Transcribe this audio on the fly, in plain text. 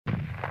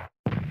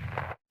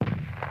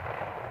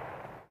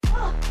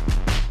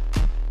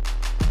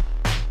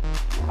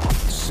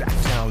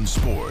Down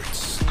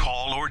Sports.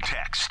 Call or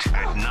text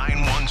at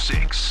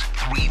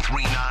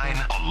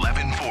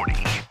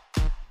 916-339-1140.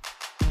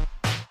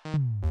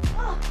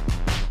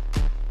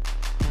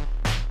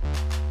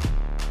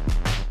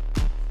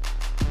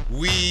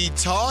 We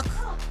talk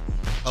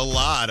a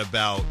lot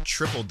about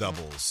triple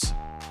doubles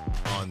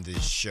on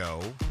this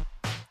show.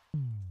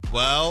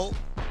 Well,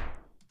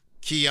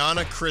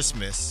 Kiana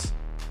Christmas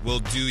will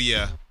do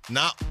you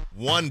not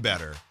one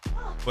better,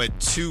 but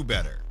two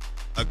better.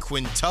 A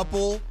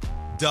quintuple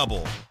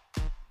double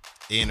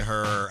in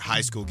her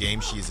high school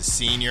game. She is a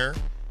senior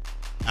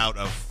out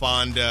of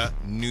Fonda,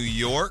 New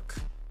York.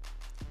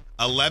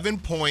 11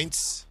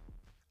 points,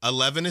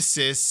 11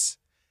 assists,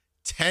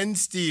 10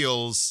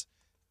 steals,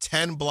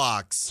 10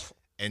 blocks,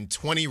 and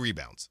 20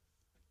 rebounds.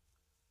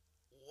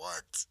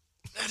 What?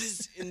 That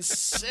is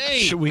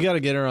insane. We got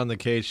to get her on the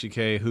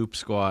KHGK hoop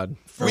squad.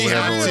 We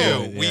have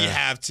to. We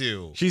have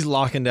to. She's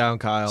locking down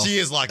Kyle. She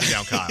is locking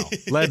down Kyle.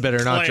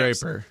 Ledbetter, not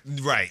Draper.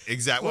 Right,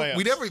 exactly. Well,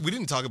 we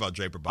didn't talk about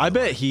Draper. By I the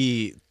bet way.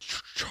 he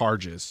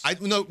charges.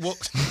 Well,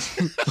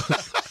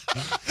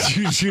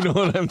 you know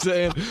what I'm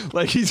saying?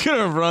 Like he's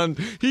gonna run.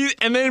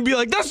 And then be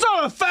like, "That's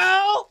not a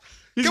foul."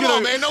 Come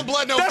on, man. No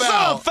blood, no foul. That's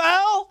not a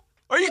foul.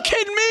 Are you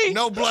kidding me?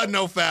 No blood,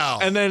 no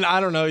foul. And then, I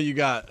don't know, you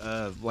got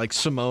like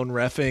Simone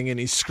reffing and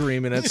he's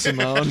screaming at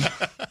Simone.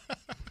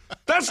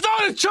 That's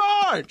not a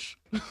charge!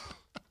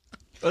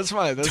 That's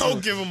fine.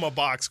 Don't give him a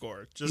box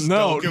score. Just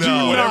don't give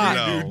him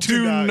whatever you do.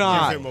 Do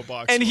not. Give him a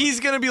box and score. He's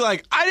going to be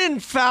like, I didn't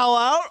foul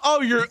out.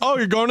 Oh, you're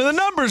going to the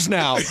numbers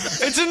now.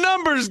 It's a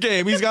numbers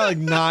game. He's got like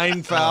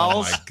 9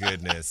 fouls. Oh, my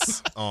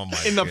goodness.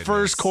 In the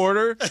first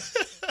quarter.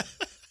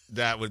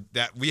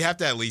 We have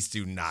to at least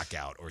do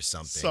knockout or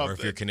something. Or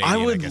if you're Canadian, I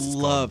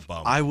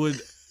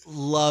would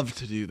love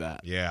to do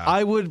that. Yeah.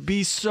 I would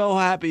be so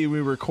happy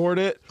we record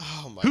it.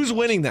 Oh my Who's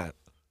winning that?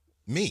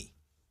 Me.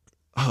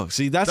 Oh,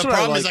 see, that's the what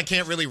problem I like. is I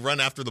can't really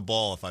run after the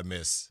ball if I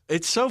miss.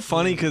 It's so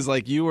funny because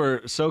like you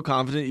were so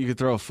confident you could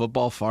throw a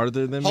football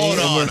farther than me. Hold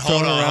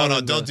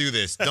on. Don't do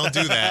this. Don't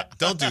do that.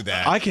 Don't do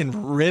that. I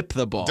can rip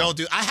the ball.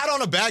 I had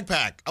on a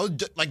backpack. I was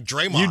like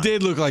Draymond. You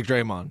did look like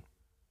Draymond.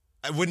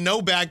 With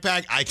no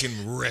backpack, I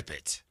can rip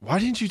it. Why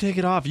didn't you take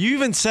it off? You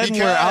even said when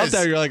we were out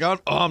there, you're like, oh,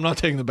 I'm not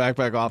taking the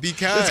backpack off. It's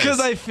because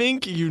I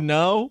think you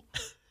know.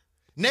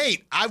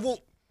 Nate, I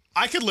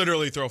could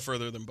literally throw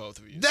further than both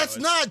of you. That's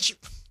not.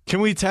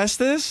 Can we test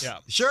this? Yeah.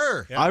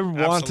 Sure. Yeah, I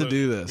want to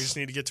do this. We just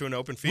need to get to an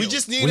open field. We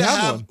just need to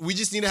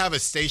have a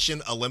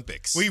station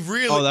Olympics.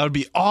 Oh, that would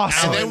be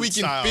awesome. And then we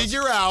can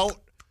figure out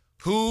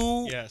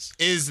who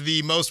is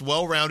the most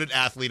well-rounded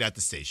athlete at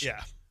the station.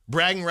 Yeah.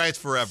 Bragging rights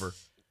forever.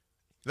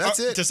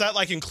 That's it. Does that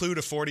include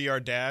a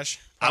 40-yard dash?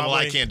 Well,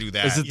 I can't do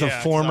that. Is it the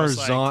former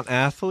Zont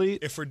athlete?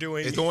 If we're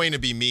doing, it's going to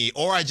be me,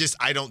 or I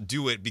don't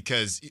do it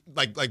because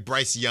like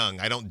Bryce Young,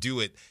 I don't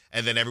do it,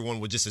 and then everyone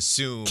would just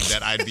assume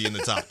that I'd be in the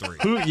top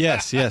 3.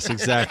 Yes,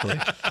 exactly.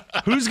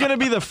 Who's going to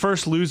be the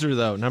first loser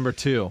though? Number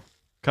 2,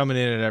 coming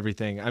in at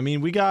everything. I mean,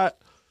 we got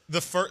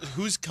the first.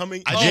 Who's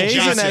coming? Jay's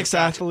an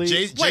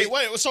ex-athlete. Wait.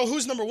 So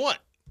who's number 1?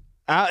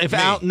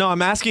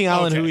 I'm asking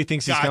Alan who he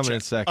thinks he's coming in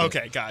second.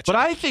 Okay, gotcha. But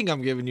I think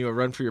I'm giving you a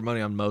run for your money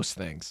on most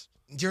things.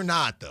 You're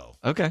not though.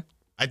 Okay.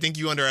 I think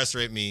you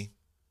underestimate me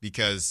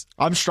because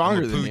I'm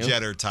stronger than you.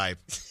 Jetter type.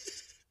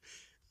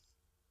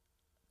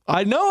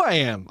 I know I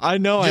am. I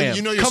am.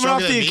 You know you're coming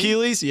off stronger the than me?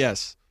 Achilles.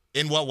 Yes.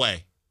 In what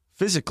way?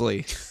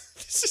 Physically.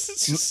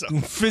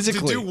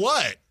 Physically. To do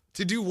what?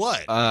 To do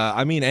what?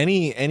 I mean,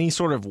 any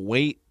sort of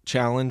weight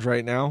challenge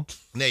right now.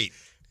 Nate,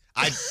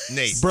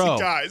 bro,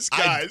 guys,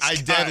 I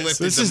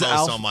deadlifted the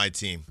most on my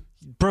team.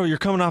 Bro, you're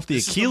coming off the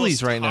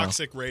Achilles right now.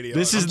 Toxic radio.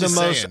 This is the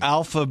most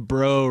alpha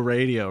bro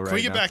radio right now. Can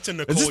we get back to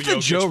Nicole Is this the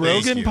Jokic? Joe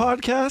Rogan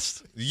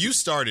podcast? You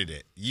started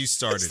it.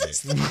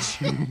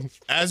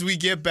 As we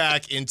get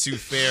back into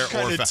fair or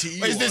foul.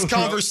 Is this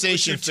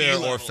conversation fair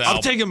or foul?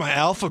 I'm taking my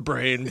alpha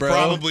brain,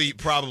 bro.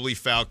 Probably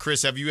foul.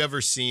 Chris, have you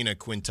ever seen a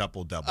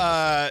quintuple double?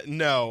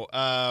 No.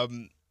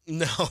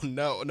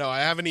 No. I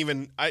haven't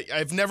even.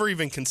 I've never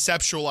even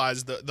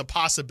conceptualized the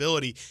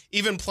possibility.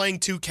 Even playing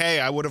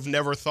 2K, I would have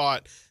never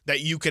thought that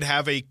you could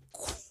have a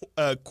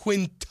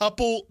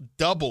quintuple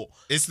double.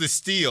 It's the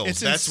steals.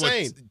 It's That's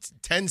insane.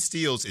 10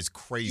 steals is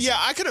crazy. Yeah,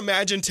 I could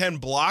imagine 10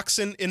 blocks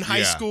in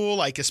high school,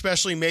 like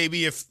especially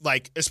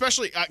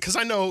because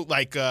I know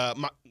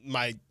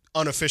my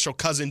unofficial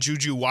cousin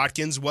Juju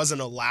Watkins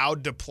wasn't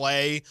allowed to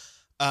play.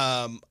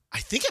 I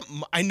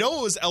know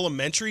it was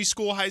elementary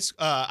school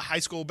high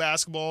school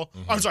basketball.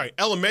 Mm-hmm. I'm sorry,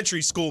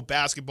 elementary school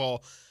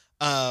basketball.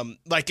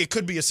 It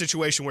could be a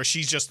situation where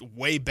she's just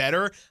way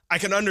better. I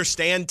can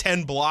understand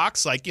 10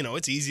 blocks.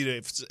 It's easy to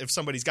if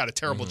somebody's got a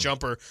terrible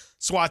jumper,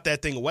 swat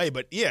that thing away.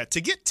 But yeah,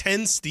 to get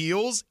 10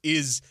 steals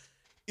is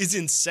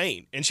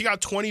insane. And she got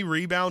 20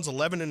 rebounds,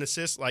 11 in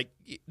assists.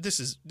 This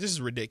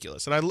is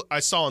ridiculous. And I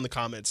saw in the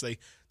comments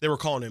they were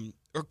calling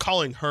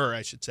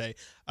her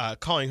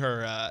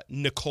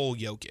Nicole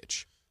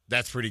Jokic.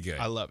 That's pretty good.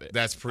 I love it.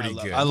 That's pretty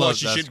good.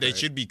 They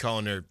should be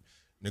calling her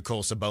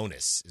Nicole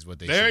Sabonis is what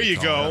they should be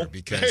calling her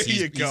because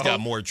he's got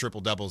more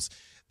triple doubles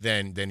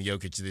than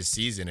Jokic this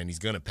season, and he's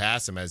going to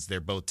pass him as they're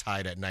both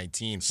tied at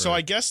 19. So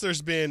I guess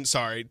there's been,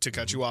 sorry to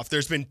cut you off,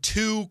 there's been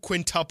 2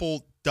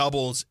 quintuple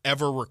doubles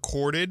ever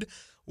recorded.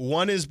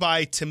 One is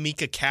by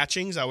Tamika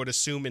Catchings, I would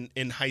assume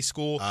in high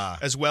school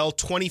as well.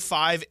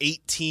 25,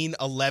 18,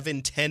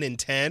 11, 10, and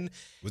 10.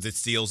 Was it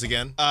steals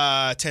again?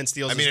 10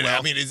 steals as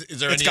well. Is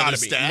there any other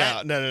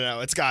stat? No.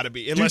 It's got to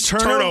be. Unless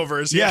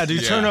turnovers. Yeah, do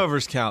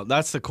turnovers count?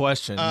 That's the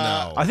question.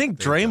 No. I think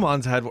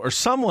Draymond's had, or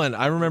someone,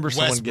 I remember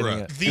someone getting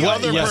it. The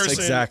other person,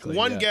 exactly.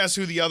 Guess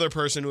who the other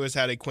person who has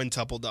had a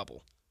quintuple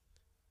double.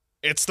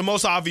 It's the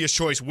most obvious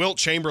choice, Wilt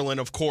Chamberlain,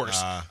 of course.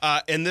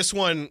 And this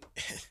one...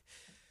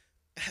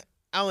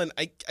 Alan,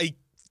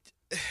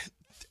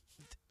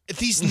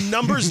 these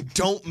numbers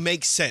don't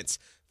make sense.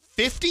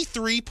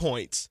 53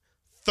 points,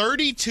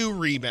 32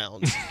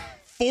 rebounds,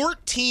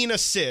 14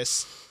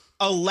 assists,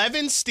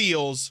 11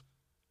 steals,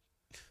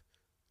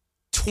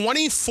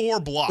 24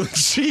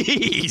 blocks.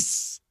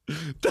 Jeez.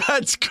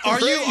 That's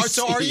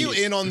crazy. Are you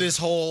in on this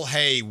whole,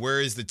 hey,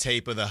 where is the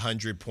tape of the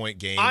 100-point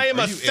game? I am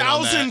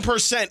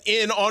 1,000%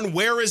 in on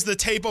where is the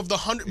tape of the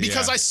 100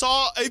 because I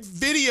saw a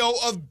video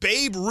of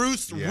Babe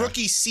Ruth's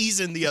rookie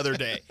season the other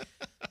day.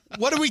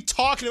 What are we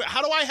talking about?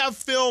 How do I have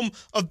film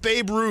of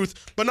Babe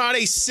Ruth, but not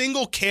a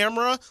single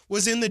camera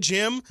was in the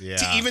gym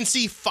to even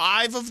see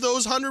 5 of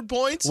those 100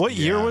 points? What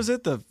year was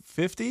it? The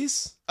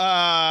 50s?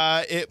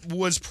 It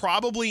was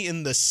probably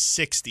in the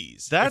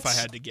 60s, That's if I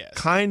had to guess.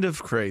 Kind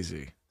of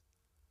crazy.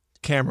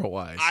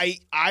 Camera-wise.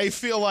 I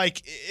feel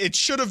like it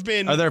should have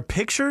been... Are there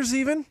pictures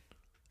even?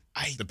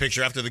 The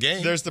picture after the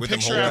game? There's the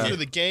picture after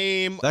the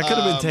game. That could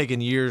have been taken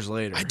years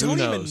later. I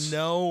don't even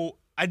know.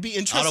 I'd be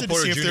interested to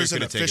see if there's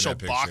an official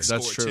box score,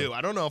 That's true. too.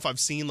 I don't know if I've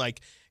seen, like,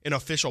 an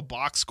official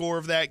box score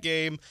of that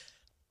game.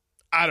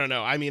 I don't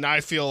know. I mean, I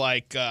feel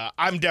like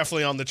I'm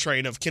definitely on the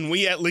train of, can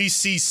we at least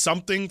see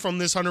something from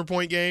this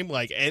 100-point game?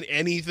 Like,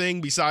 anything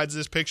besides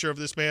this picture of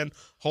this man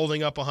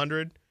holding up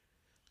 100?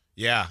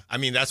 Yeah, I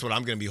mean, that's what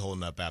I'm going to be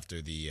holding up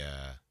after the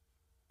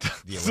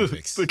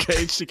Olympics. the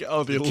KHCK.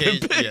 Oh, the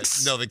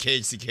Olympics. The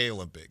KHCK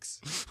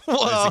Olympics.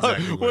 Well,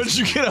 exactly what did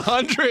you get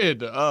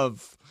 100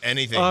 of?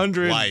 Anything.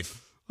 100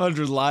 life.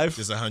 100 life.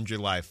 Just 100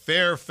 life.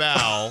 Fair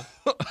foul.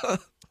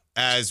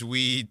 as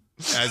we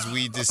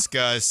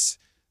discuss.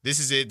 This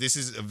is it. This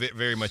is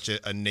very much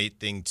a Nate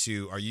thing,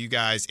 too. Are you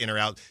guys in or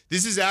out?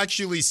 This is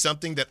actually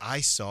something that I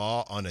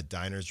saw on a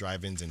Diners,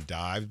 Drive-Ins, and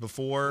Dives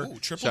before. Ooh,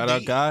 triple Shout D.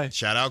 out, Guy.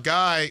 Shout out,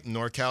 Guy,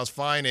 NorCal's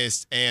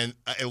finest. And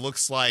it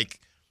looks like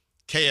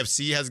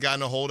KFC has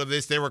gotten a hold of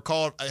this. They were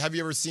called, have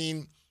you ever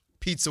seen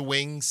pizza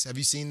wings? Have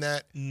you seen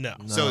that? No.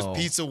 So it's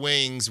pizza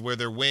wings where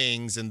they're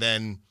wings and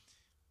then...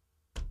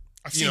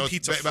 I've seen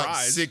pizza about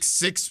fries.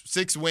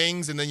 Six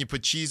wings, and then you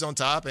put cheese on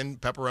top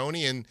and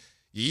pepperoni, and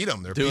you eat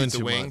them. They're Doing pizza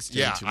too wings.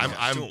 much.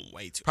 I'm doing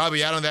way too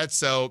probably out on that.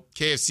 So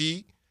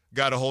KFC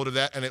got a hold of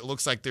that, and it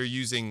looks like they're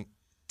using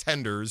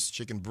tenders,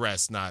 chicken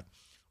breasts, not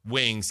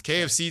wings.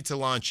 KFC to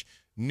launch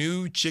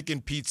new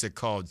chicken pizza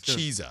called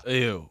Cheesa.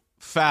 Ew.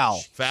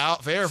 Foul. Foul.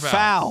 Fair foul.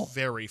 Foul.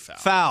 Very foul.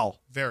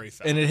 Foul. Very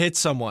foul. And it hits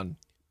someone.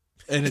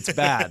 And it's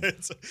bad. We're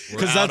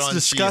Because out that's on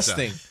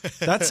disgusting.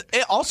 That's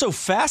it. Also,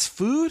 fast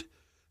food?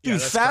 Yeah,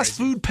 Dude, that's fast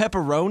crazy. food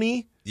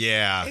pepperoni?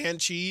 Yeah.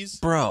 And cheese.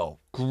 Bro,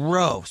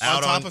 gross. Out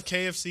on top on- of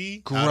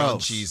KFC. Gross. Out on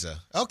Cheesa.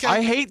 Okay.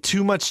 I hate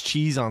too much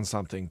cheese on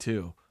something,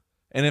 too.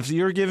 And if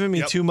you're giving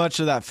me too much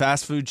of that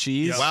fast food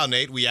cheese... Wow,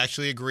 Nate, we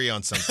actually agree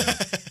on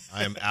something.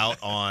 I am out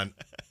on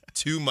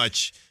too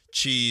much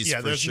cheese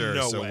for there's sure.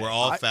 no So way. we're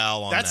all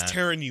foul on That's that.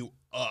 tearing you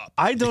up.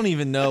 I don't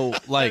even know,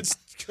 like... That's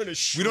gonna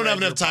We don't have shred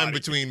enough your time body.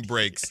 between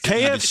breaks. to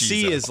eat the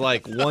KFC Cheesa. is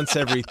like once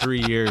every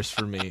 3 years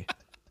for me.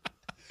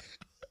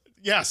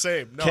 Yeah,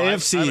 same. No,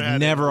 KFC I haven't had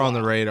never it in a on the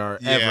while. radar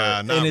Yeah,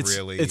 ever. not and it's,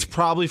 really. It's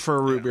probably for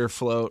a root beer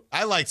float.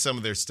 I liked some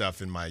of their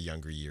stuff in my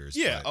younger years.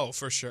 Yeah. but, Oh,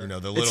 for sure. You know,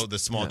 the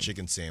small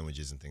chicken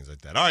sandwiches and things like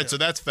that. All right, so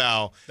that's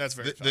foul. That's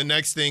very foul. The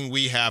next thing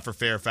we have for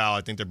fair foul,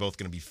 I think they're both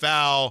going to be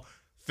foul.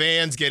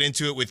 Fans get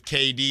into it with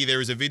KD.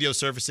 There is a video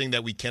surfacing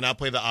that we cannot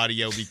play the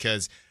audio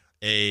because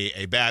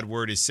a bad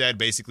word is said.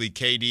 Basically,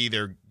 KD,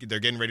 they're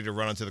getting ready to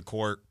run onto the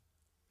court,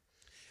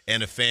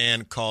 and a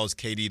fan calls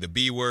KD the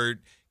B word.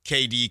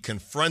 KD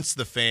confronts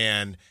the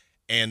fan,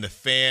 and the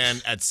fan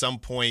at some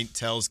point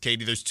tells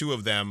KD, there's two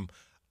of them,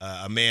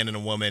 a man and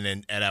a woman,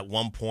 and at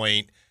one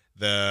point,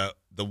 the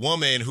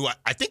woman who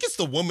I think it's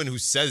the woman who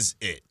says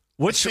it.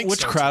 Which think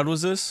so, crowd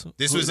was this?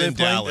 This Who was they in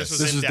playing? Dallas.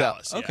 This was in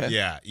Dallas. Okay.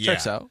 Yeah.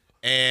 Checks out.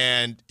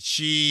 And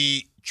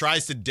she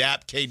tries to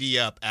dap KD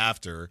up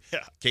after.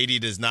 Yeah. KD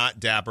does not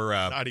dap her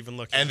up. Not even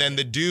looking. And then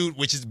the dude,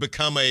 which has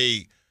become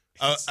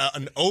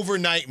an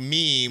overnight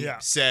meme,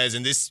 says,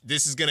 and this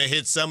is going to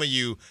hit some of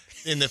you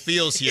in the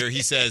feels here.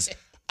 He says,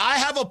 I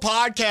have a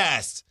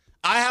podcast.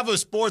 I have a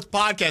sports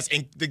podcast.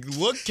 And the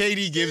look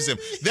KD gives him,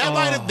 that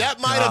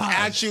might have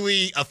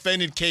actually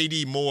offended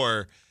KD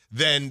more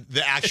than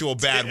the actual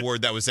bad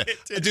word that was said.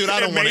 Dude, I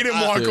don't want to. Made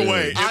him walk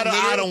away.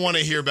 I don't want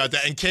to hear about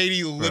that. And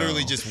KD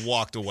literally just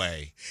walked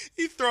away.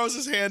 He throws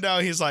his hand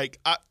out. He's like,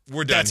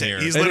 We're done that's here.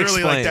 it. He's And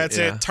literally like, explain it, that's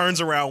yeah. it.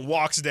 Turns around,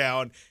 walks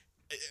down.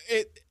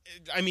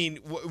 I mean,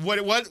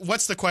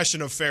 what's the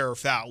question of fair or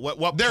foul?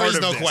 What There part is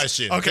of no this?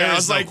 question. Okay, There I is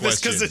was no like this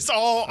because question. it's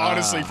all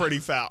honestly pretty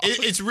foul.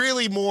 It's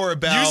really more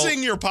about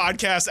Using your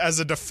podcast as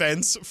a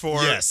defense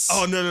for Yes.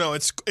 Oh no,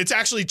 it's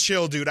actually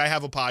chill, dude. I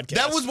have a podcast.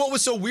 That was what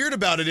was so weird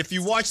about it. If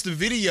you watch the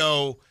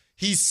video,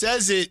 he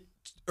says it,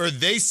 or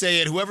they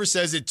say it, whoever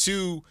says it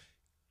to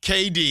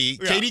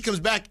KD. Yeah. KD comes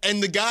back,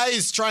 and the guy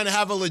is trying to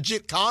have a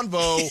legit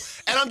convo.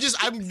 And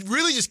I'm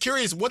really just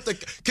curious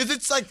because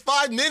it's like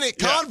 5-minute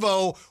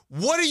convo.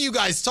 What are you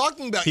guys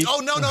talking about?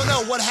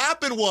 No. What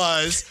happened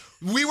was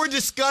we were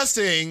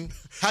discussing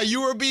how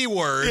you were a B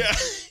word. Yeah.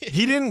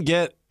 He didn't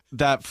get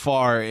that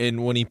far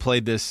in when he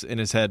played this in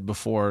his head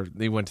before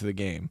they went to the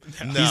game.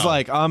 No. He's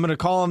like, I'm gonna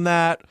call him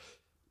that,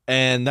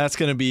 and that's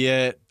gonna be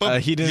it.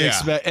 But- he didn't yeah.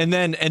 expect, and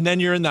then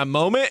you're in that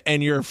moment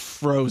and you're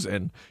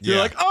frozen. You're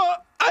Yeah. like, oh,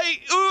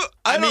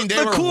 I mean, don't, they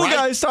the were cool right-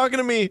 guy's talking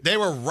to me. They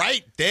were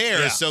right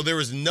there, Yeah. so there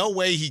was no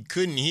way he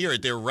couldn't hear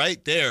it. They were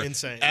right there.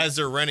 Insane. As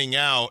they're running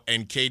out,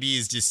 and KD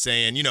is just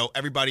saying,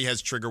 everybody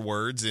has trigger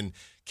words, and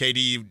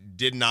KD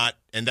did not,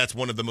 and that's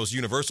one of the most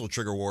universal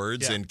trigger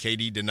words, Yeah. and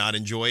KD did not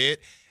enjoy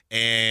it.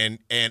 And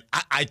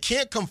I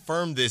can't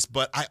confirm this,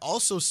 but I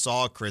also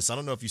saw, Chris, I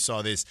don't know if you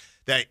saw this,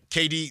 that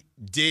KD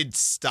did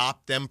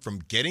stop them from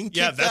getting kicked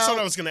out. That's what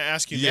I was going to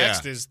ask you Yeah.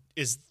 next.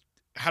 Is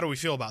how do we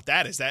feel about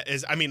that?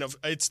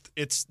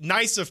 It's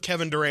nice of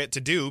Kevin Durant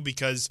to do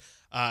because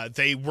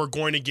they were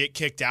going to get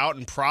kicked out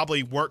and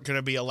probably weren't going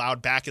to be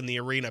allowed back in the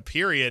arena.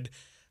 Period.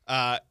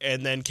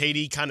 And then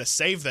KD kind of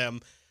saved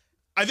them.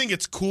 I think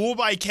it's cool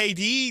by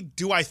KD.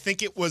 Do I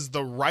think it was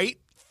the right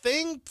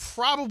thing?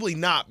 Probably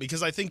not,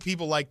 because I think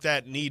people like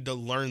that need to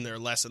learn their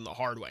lesson the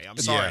hard way. I'm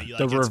sorry.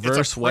 The it's reverse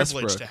a privilege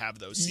Westbrook. to have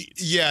those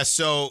seats. Yeah,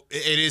 so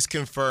it is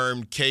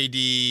confirmed.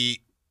 KD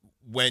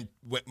went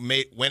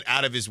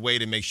out of his way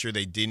to make sure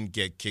they didn't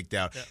get kicked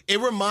out. Yeah. It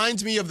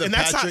reminds me of the And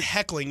that's Patrick. not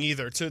heckling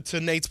either. To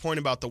Nate's point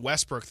about the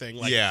Westbrook thing,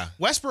 Yeah.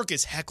 Westbrook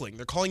is heckling.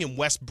 They're calling him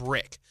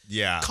Westbrick.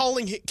 Yeah.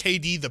 Calling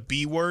KD the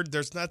B word,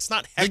 that's not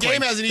The heckling.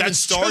 game hasn't even That's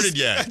started just-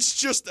 yet. That's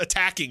just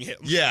attacking him.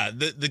 Yeah,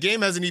 the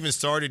game hasn't even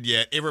started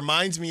yet. It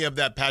reminds me of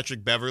that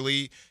Patrick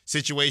Beverly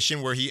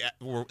situation where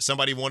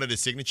somebody wanted a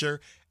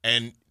signature,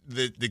 and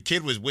the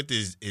kid was with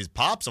his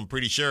pops, I'm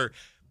pretty sure,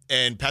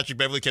 and Patrick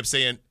Beverly kept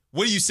saying,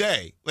 "What do you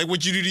say? Like,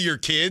 what'd you do to your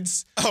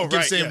kids?" Oh, He kept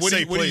right, saying, yeah, what do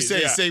you please,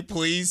 say? yeah. Say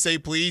please, say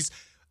please.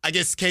 I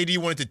guess KD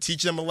wanted to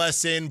teach them a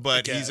lesson,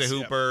 but I he's a guess, yeah.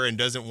 hooper and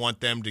doesn't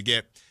want them to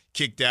get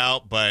kicked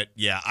out. But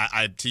yeah,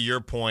 I to your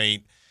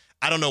point,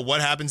 I don't know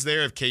what happens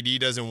there if KD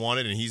doesn't want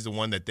it and he's the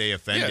one that they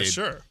offended. Yeah,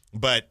 sure.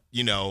 But,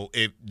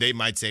 if they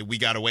might say we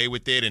got away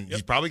with it, and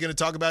he's probably going to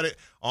talk about it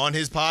on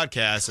his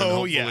podcast, and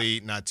hopefully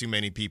not too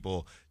many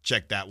people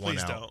check that one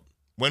Please out. don't.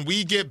 When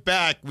we get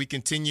back, we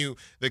continue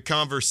the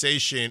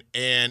conversation,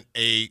 and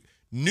a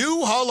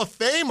new Hall of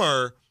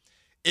Famer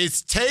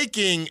is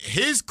taking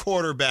his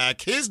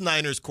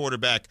Niners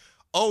quarterback,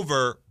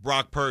 over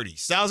Brock Purdy.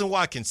 Stiles and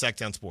Watkins,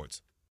 Sacktown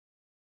Sports.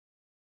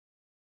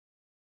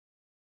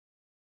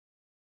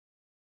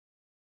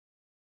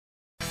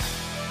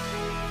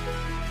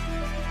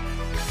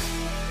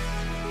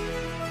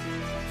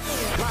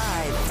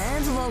 Live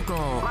and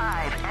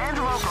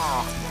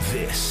local.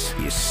 This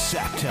is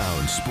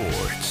Sacktown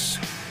Sports.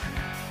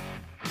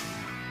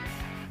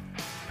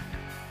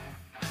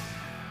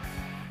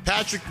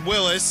 Patrick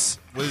Willis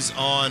was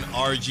on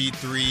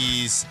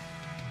RG3's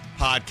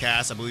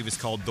podcast. I believe it's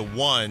called The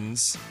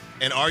Ones.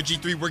 And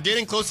RG3, we're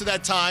getting close to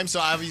that time. So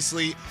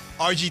obviously,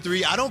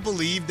 RG3, I don't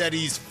believe that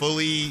he's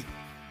fully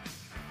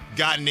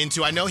gotten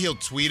into. I know he'll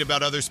tweet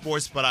about other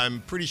sports, but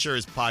I'm pretty sure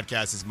his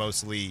podcast is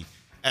mostly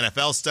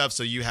NFL stuff.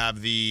 So you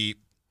have the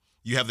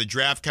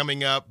draft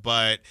coming up,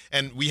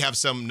 and we have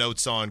some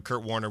notes on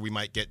Kurt Warner we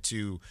might get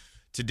to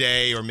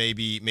today or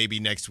maybe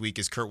next week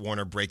as Kurt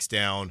Warner breaks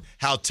down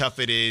how tough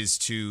it is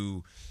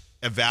to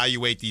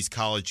evaluate these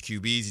college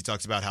QBs. He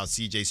talks about how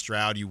CJ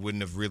Stroud, you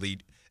wouldn't have really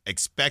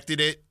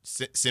expected it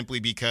simply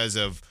because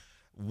of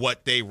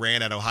what they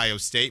ran at Ohio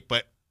State.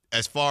 But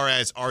as far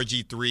as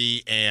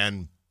RG3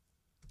 and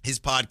his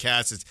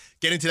podcast is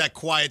getting to that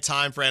quiet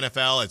time for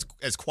NFL,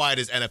 as quiet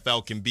as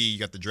NFL can be. You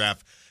got the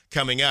draft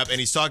coming up, and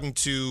he's talking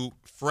to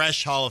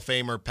fresh Hall of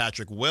Famer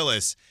Patrick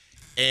Willis,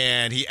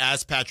 and he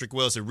asked Patrick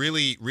Willis a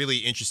really, really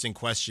interesting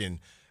question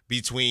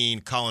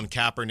between Colin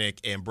Kaepernick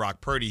and Brock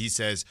Purdy. He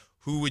says,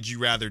 who would you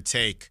rather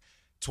take,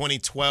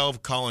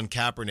 2012 Colin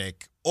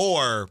Kaepernick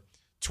or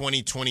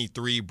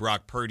 2023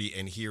 Brock Purdy?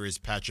 And here is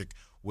Patrick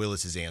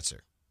Willis's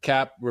answer.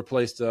 Cap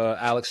replaced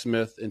Alex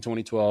Smith in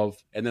 2012.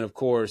 And then, of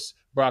course,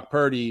 Brock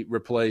Purdy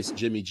replaced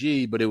Jimmy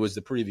G, but it was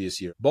the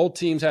previous year. Both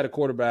teams had a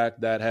quarterback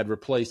that had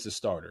replaced the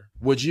starter.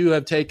 Would you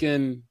have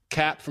taken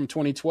Cap from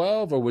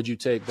 2012 or would you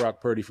take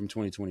Brock Purdy from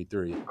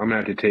 2023? I'm going to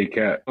have to take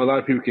Cap. A lot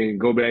of people can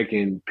go back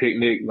and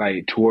picnic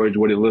towards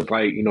what it looked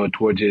like,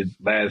 towards his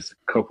last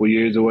couple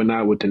years or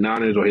whatnot with the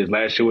Niners or his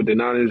last year with the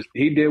Niners.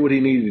 He did what he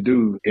needed to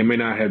do. It may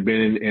not have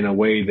been in a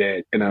way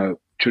that, in a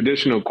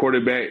traditional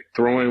quarterback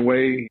throwing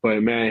way,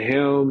 but man,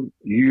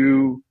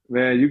 you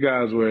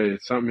guys were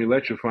something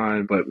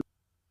electrifying. But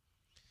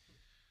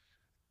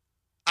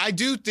I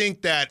do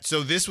think that,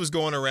 so this was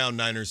going around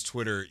Niners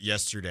Twitter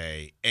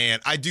yesterday,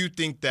 and I do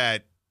think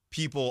that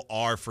people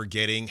are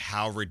forgetting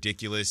how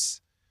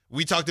ridiculous.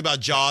 We talked about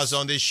Jaws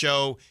on this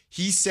show.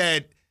 He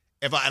said,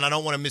 and I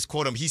don't want to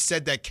misquote him, he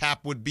said that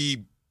Cap would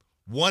be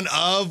one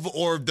of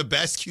or the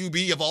best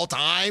QB of all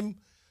time.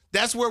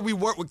 That's where we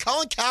were with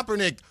Colin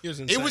Kaepernick.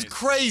 It was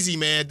crazy,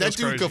 man. That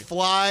dude could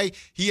fly.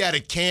 He had a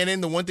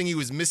cannon. The one thing he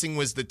was missing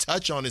was the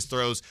touch on his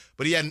throws,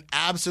 but he had an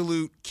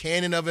absolute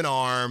cannon of an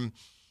arm.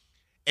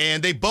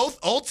 And they both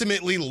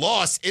ultimately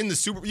lost in the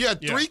Super Bowl. You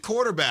had three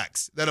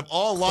quarterbacks that have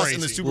all lost in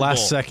the Super Bowl.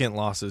 Last second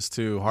losses,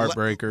 too.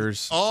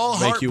 Heartbreakers. All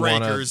make you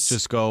want to heartbreakers.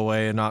 just go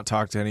away and not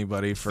talk to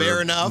anybody for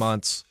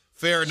months.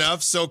 Fair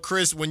enough. So,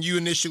 Chris, when you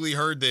initially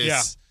heard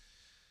this,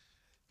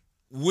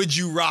 would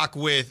you rock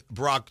with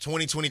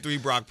 2023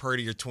 Brock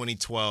Purdy or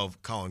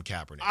 2012 Colin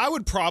Kaepernick? I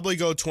would probably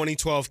go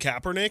 2012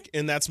 Kaepernick,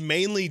 and that's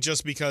mainly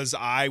just because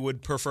I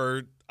would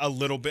prefer a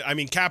little bit. I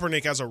mean,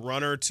 Kaepernick as a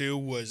runner, too,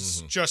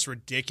 was just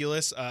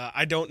ridiculous.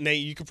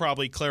 Nate, you could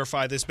probably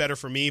clarify this better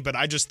for me, but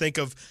I think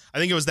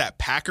it was that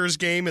Packers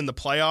game in the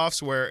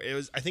playoffs where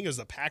I think it was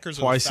the Packers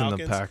twice or the Falcons.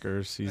 In the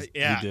Packers. He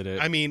did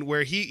it. I mean,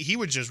 where he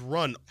would just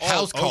run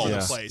all over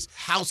the place.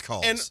 House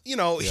calls. And,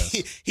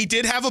 he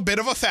did have a bit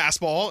of a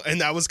fastball, and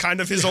that was kind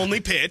of his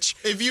only pitch.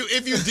 If you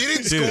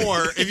didn't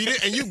score,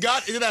 and you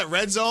got into that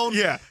red zone,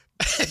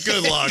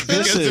 good luck.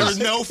 Because there was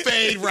no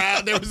fade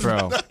route. There was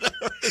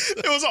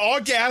it was all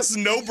gas,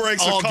 no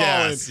brakes. All with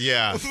Colin. gas,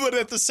 yeah. But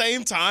at the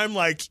same time,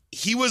 like,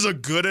 he was a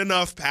good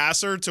enough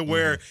passer to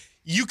where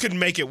you could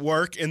make it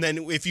work. And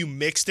then if you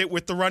mixed it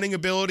with the running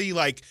ability,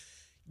 like,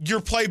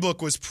 your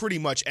playbook was pretty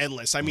much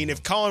endless. I mean,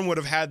 if Colin would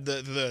have had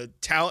the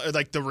talent,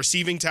 like the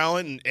receiving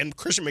talent and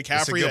Christian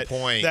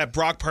McCaffrey that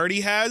Brock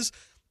Purdy has,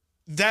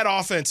 that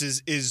offense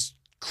is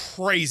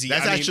crazy.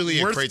 That's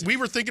actually crazy. We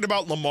were thinking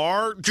about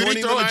Lamar Could he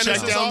joining throw the a Niners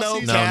check this down,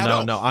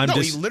 offseason. though?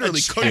 No, he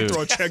literally couldn't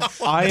throw a check.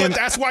 But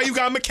that's why you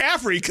got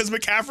McCaffrey, because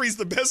McCaffrey's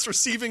the best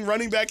receiving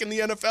running back in the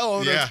NFL.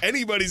 And if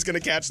anybody's going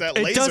to catch that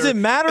laser, it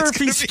doesn't matter if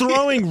he's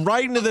throwing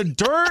right into the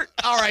dirt.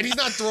 All right, he's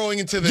not throwing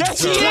into the dirt.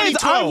 Yes, he is.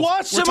 I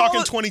watched We're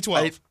talking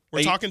 2012.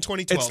 We're talking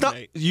 2012, it's not,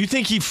 Nate. You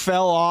think he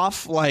fell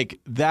off like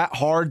that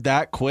hard,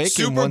 that quick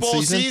in one Super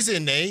Bowl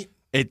season, Nate?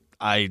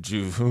 I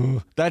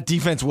do. That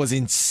defense was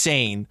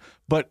insane.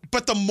 But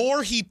the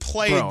more he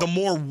played, the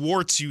more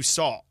warts you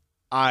saw.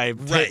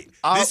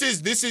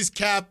 This is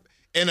Cap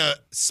in a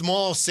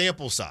small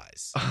sample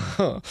size.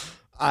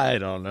 I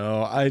don't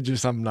know.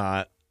 I'm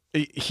not.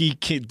 He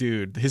can't,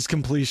 dude. His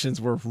completions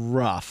were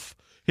rough.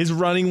 His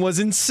running was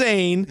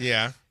insane.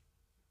 Yeah.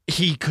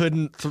 He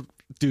couldn't,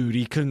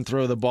 he couldn't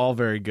throw the ball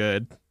very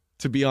good.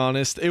 To be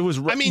honest, it was.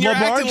 I mean, you're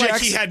acting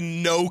like he had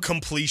no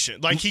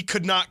completion. Like he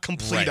could not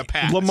complete a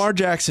pass. Lamar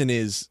Jackson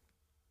is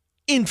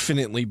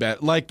infinitely better.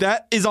 Like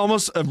that is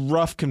almost a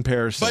rough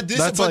comparison.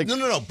 But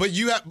no. But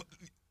you have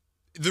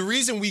the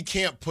reason we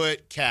can't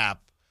put Cap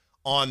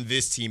on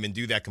this team and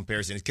do that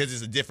comparison is because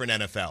it's a different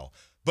NFL.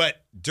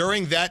 But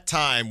during that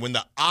time when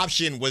the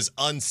option was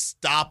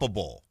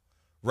unstoppable,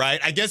 right?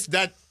 I guess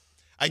that's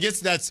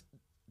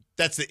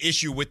the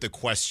issue with the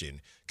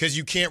question. Because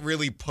you can't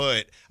really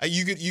put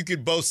you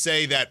could both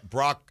say that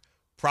Brock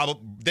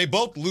they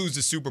both lose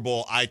the Super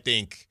Bowl, I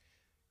think.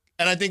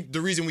 And I think the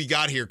reason we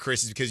got here,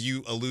 Chris, is because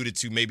you alluded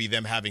to maybe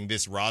them having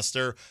this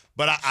roster.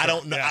 But I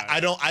don't know.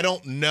 I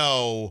don't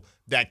know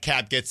that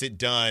Cap gets it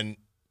done.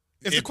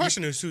 If the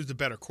question is who's the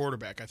better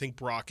quarterback, I think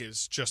Brock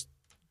is just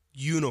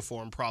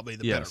uniform probably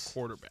the better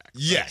quarterback.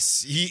 Right?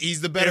 Yes,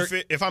 he's the better.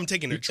 If I'm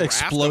taking a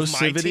draft of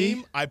my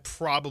team, I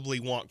probably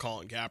want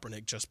Colin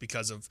Kaepernick just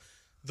because of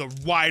the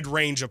wide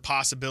range of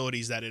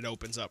possibilities that it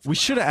opens up. We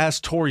should have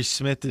asked Torrey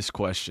Smith this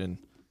question,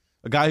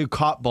 a guy who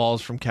caught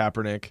balls from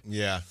Kaepernick.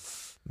 Yeah,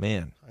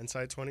 man.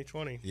 Hindsight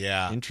 2020.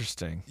 Yeah,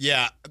 interesting.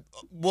 Yeah,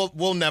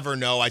 we'll never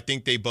know. I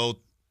think they both.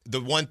 The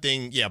one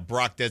thing,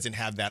 Brock doesn't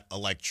have that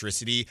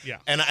electricity. Yeah.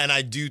 And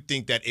I do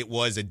think that it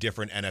was a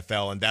different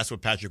NFL, and that's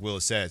what Patrick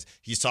Willis says.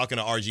 He's talking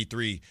to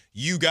RG3.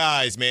 You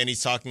guys, man,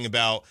 he's talking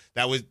about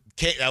that was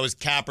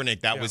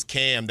Kaepernick, that was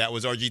Cam, that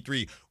was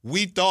RG3.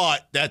 We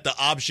thought that the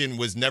option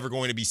was never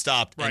going to be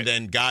stopped, and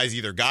then guys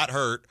either got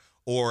hurt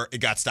or it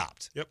got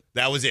stopped. Yep.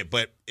 That was it.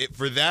 But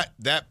for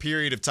that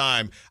period of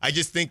time, I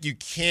just think you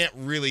can't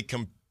really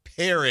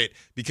compare it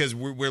because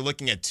we're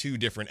looking at two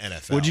different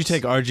NFLs. Would you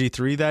take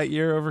RG3 that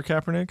year over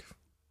Kaepernick?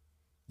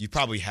 You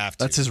probably have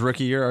to. That's his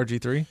rookie year,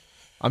 RG3?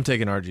 I'm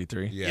taking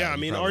RG3. Yeah, I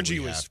mean, RG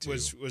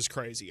was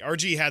crazy.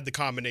 RG had the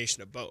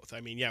combination of both.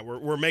 I mean,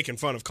 we're making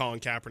fun of Colin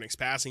Kaepernick's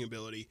passing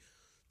ability.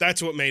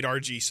 That's what made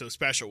RG so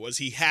special was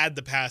he had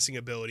the passing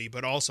ability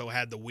but also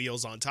had the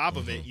wheels on top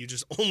of it. You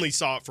just only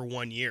saw it for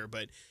 1 year,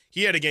 but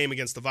he had a game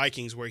against the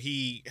Vikings where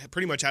he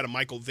pretty much had a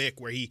Michael Vick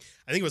where I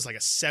think it was like a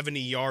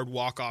 70-yard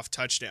walk-off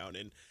touchdown,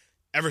 and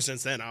ever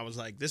since then, I was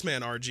like, this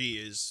man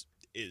RG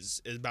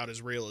is about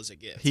as real as it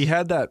gets. He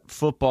had that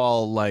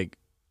football like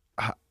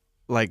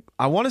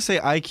I want to say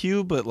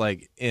IQ, but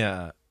like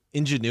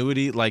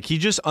ingenuity. Like he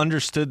just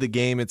understood the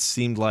game. It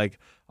seemed like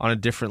on a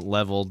different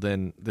level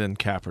than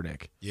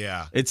Kaepernick.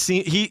 Yeah.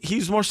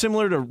 He's more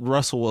similar to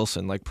Russell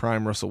Wilson, like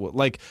prime Russell,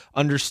 like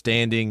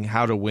understanding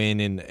how to win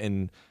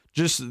and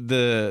just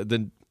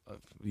the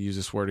use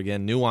this word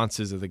again,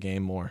 nuances of the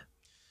game more.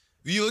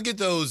 You look at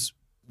those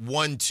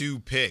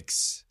 1-2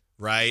 picks,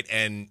 right?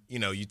 And,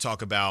 you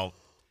talk about,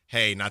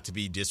 hey, not to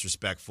be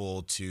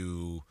disrespectful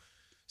to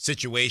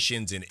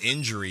situations and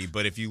injury,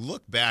 but if you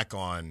look back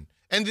on,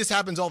 and this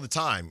happens all the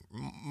time,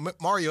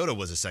 Mariota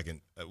was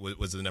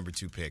was the number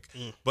 2 pick.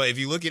 But if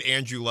you look at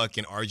Andrew Luck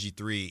and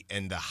RG3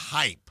 and the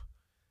hype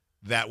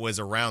that was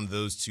around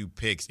those 2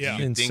 picks, do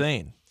you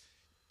insane.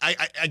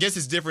 I guess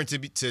it's different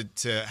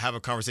to have a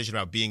conversation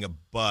about being a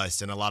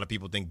bust, and a lot of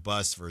people think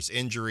bust versus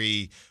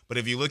injury. But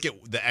if you look at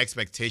the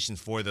expectations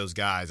for those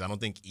guys, I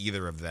don't think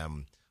either of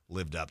them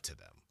lived up to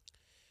them.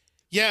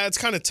 Yeah, it's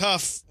kind of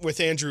tough with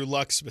Andrew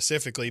Luck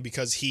specifically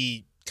because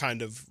he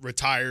kind of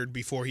retired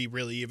before he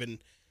really even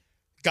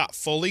got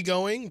fully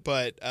going.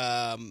 But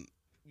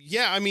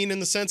yeah, I mean, in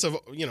the sense of,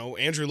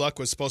 Andrew Luck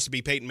was supposed to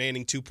be Peyton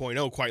Manning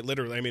 2.0, quite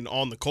literally. I mean,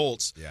 on the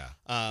Colts. Yeah.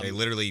 They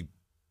literally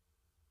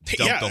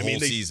dumped the whole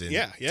season.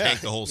 Yeah.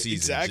 Tanked the whole season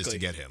exactly. just to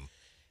get him.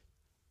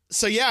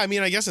 So, yeah, I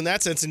mean, I guess in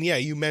that sense, and yeah,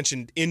 you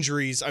mentioned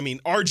injuries. I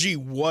mean, RG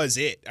was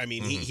it. I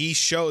mean, he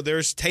showed,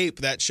 there's tape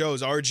that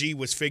shows RG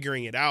was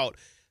figuring it out.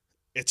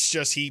 It's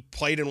just he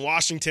played in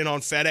Washington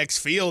on FedEx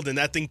Field, and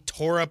that thing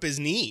tore up his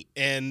knee.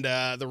 And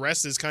the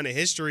rest is kind of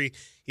history.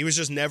 He was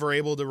just never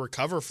able to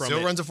recover from it.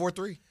 Still runs a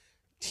 4.3.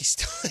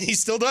 He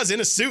still does, in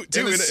a suit,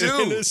 too. In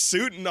a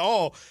suit and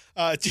all.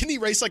 Didn't he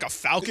race like a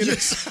Falcon or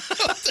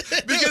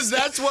something? Because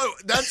that's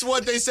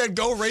what they said,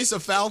 go race a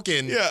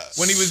Falcon. Yeah.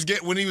 When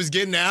he was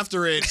getting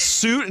after it.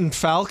 Suit and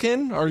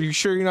Falcon? Are you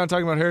sure you're not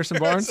talking about Harrison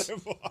Barnes?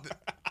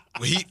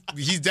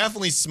 He's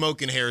definitely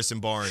smoking Harrison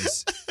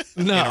Barnes.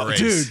 No,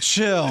 dude,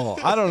 chill.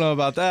 I don't know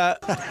about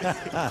that.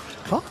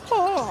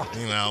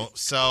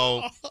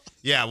 So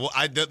yeah. Well,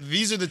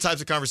 these are the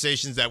types of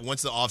conversations that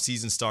once the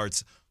offseason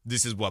starts,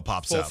 this is what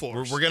pops up.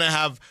 We're gonna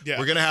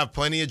have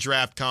plenty of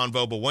draft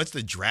convo, but once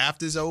the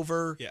draft is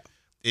over,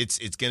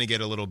 it's gonna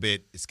get a little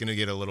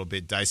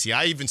bit dicey.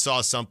 I even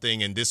saw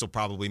something, and this will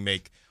probably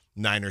make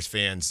Niners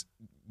fans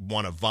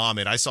want to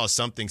vomit. I saw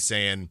something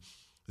saying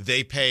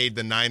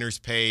the Niners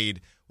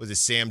paid, was it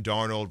Sam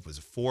Darnold, was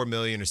it $4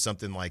 million or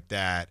something like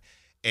that?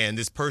 And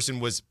this person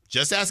was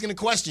just asking a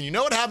question. You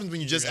know what happens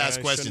when you just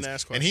ask questions?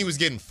 And he was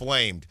getting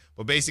flamed.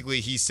 But basically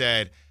he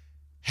said,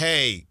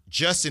 hey,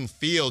 Justin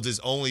Fields is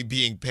only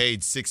being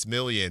paid $6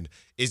 million.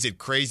 Is it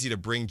crazy to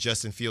bring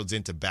Justin Fields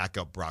in to back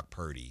up Brock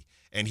Purdy?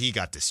 And he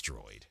got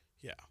destroyed.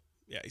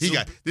 Yeah,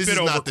 this is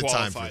not the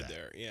time for that.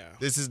 There. Yeah,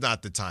 this is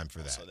not the time for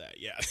also that.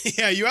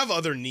 Yeah, you have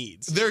other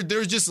needs.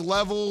 There's just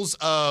levels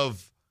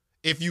of,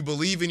 if you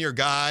believe in your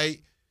guy,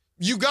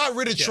 you got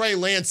rid of Trey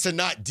Lance to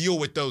not deal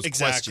with those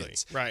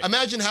questions. Right.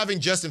 Imagine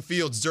having Justin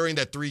Fields during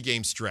that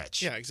 3-game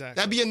stretch. Yeah, exactly.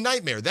 That'd be a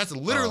nightmare. That's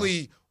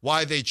literally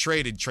why they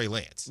traded Trey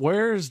Lance.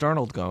 Where's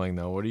Darnold going,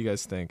 though? What do you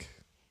guys think?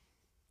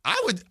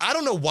 I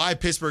don't know why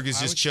Pittsburgh is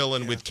just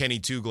chilling with Kenny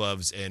Two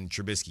Gloves and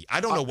Trubisky. I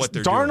don't know what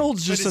they're doing.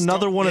 Darnold's just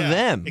another one of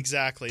them.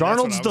 Exactly.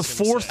 Darnold's the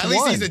fourth one. At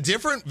least he's a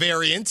different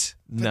variant.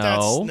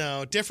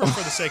 No, different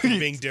for the sake of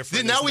being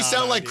different. Now we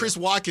sound like Chris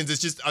Watkins.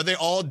 It's just, are they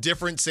all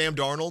different Sam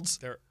Darnolds?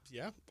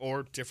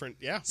 Or different,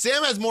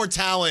 Sam has more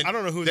talent I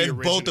don't know who than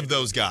both of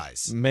those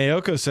guys.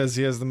 Mayoko says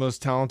he has the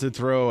most talented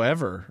throw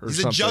ever.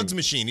 He's a jugs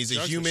machine. He's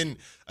a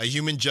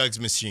human jugs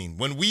machine.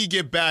 When we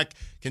get back,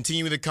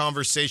 continuing the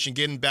conversation,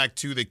 getting back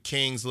to the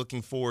Kings,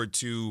 looking forward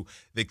to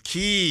the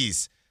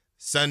Keys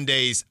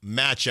Sunday's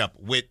matchup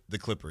with the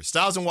Clippers.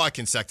 Stiles and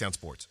Watkins, Sacktown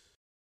Sports.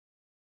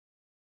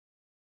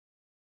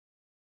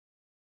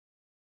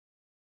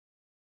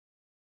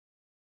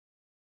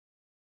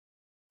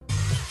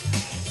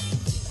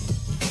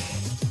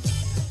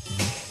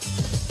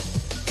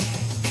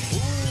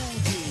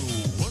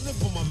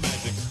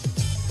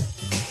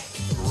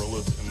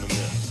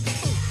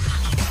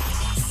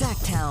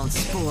 Sacktown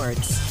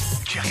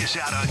Sports. Check us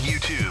out on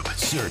YouTube.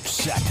 Search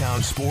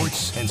Sacktown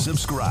Sports and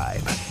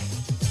subscribe.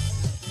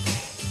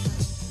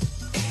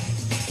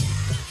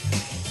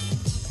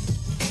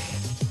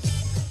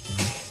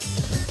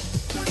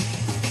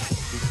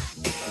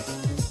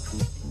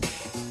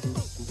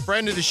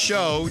 Friend of the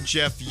show,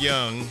 Jeff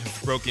Young,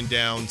 has broken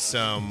down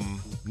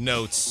some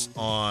notes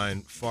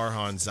on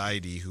Farhan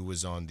Zaidi, who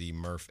was on the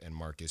Murph and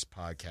Marcus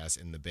podcast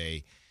in the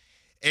Bay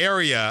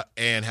Area,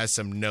 and has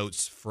some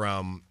notes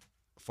from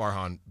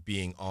Farhan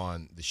being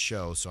on the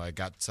show. So I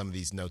got some of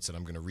these notes that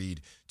I'm going to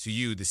read to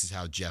you. This is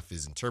how Jeff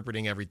is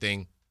interpreting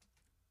everything.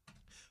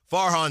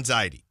 Farhan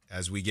Zaidi,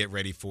 as we get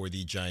ready for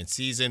the Giants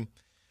season,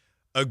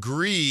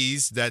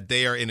 agrees that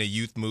they are in a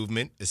youth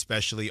movement,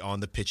 especially on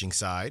the pitching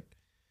side,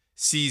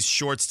 sees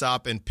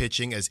shortstop and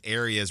pitching as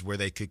areas where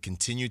they could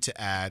continue to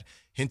add,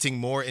 hinting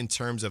more in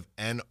terms of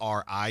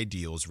NRI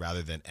deals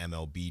rather than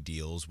MLB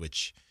deals,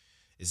 which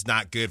is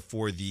not good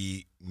for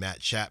the Matt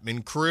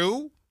Chapman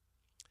crew.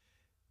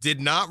 Did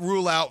not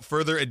rule out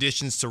further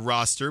additions to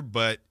roster,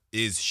 but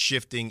is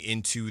shifting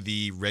into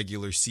the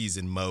regular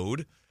season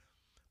mode.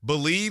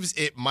 believes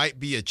it might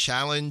be a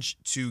challenge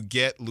to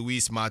get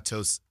Luis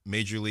Matos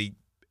Major League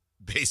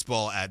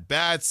Baseball at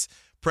bats.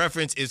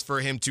 Preference is for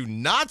him to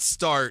not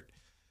start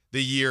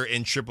the year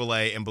in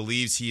AAA and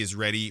believes he is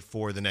ready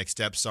for the next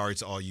step. Sorry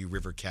to all you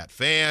River Cat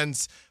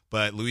fans,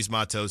 but Luis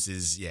Matos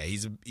is,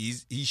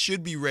 he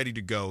should be ready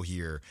to go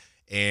here,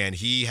 and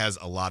he has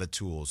a lot of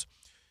tools.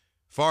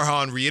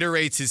 Farhan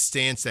reiterates his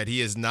stance that he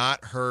has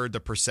not heard the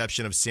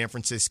perception of San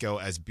Francisco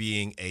as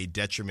being a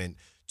detriment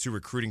to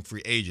recruiting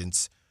free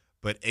agents,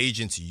 but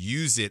agents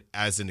use it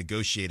as a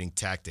negotiating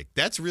tactic.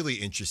 That's really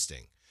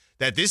interesting,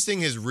 that this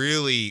thing has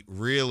really,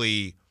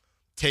 really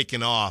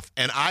taken off.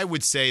 And I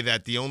would say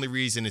that the only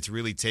reason it's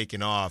really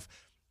taken off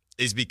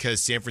is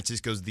because San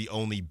Francisco is the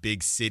only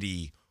big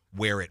city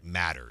where it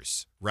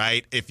matters,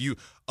 right? If you're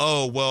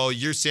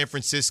San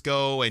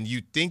Francisco and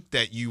you think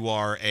that you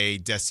are a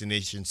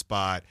destination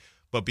spot,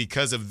 but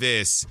because of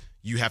this,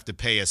 you have to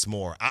pay us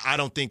more. I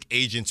don't think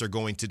agents are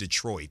going to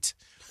Detroit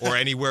or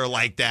anywhere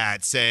like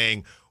that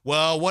saying,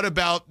 well, what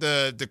about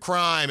the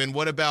crime and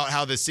what about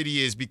how the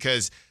city is,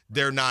 because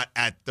they're not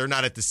at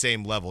the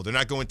same level. They're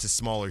not going to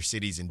smaller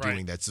cities and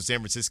doing that. So San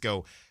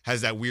Francisco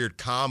has that weird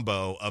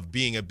combo of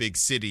being a big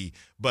city,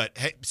 but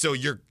hey, so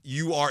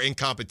you are in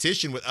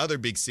competition with other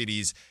big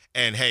cities,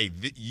 and hey,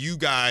 you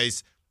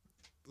guys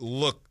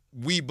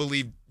we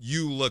believe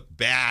you look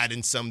bad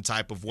in some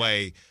type of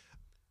way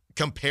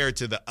compared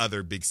to the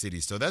other big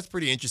cities. So that's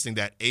pretty interesting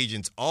that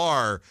is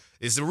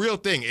the real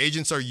thing.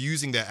 Agents are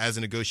using that as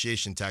a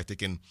negotiation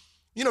tactic, and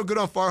good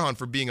on Farhan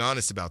for being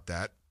honest about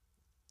that.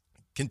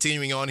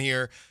 Continuing on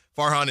here,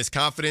 Farhan is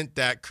confident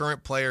that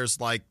current players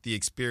like the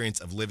experience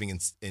of living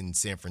in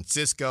San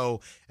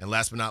Francisco. And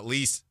last but not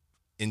least,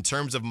 in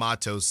terms of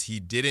Matos, he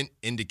didn't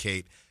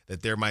indicate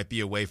that there might be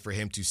a way for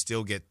him to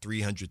still get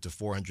 300 to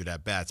 400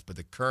 at-bats, but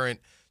the current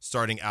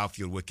starting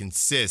outfield would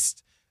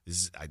consist,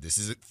 this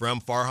is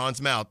from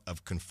Farhan's mouth,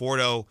 of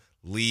Conforto,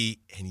 Lee,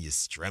 and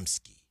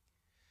Yastrzemski.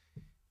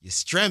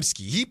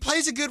 He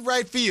plays a good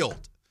right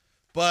field,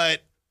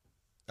 but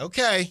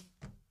okay.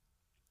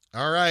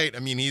 All right. I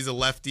mean, he's a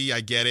lefty.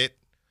 I get it.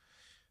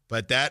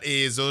 But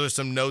those are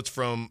some notes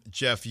from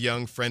Jeff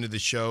Young, friend of the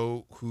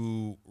show,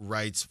 who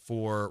writes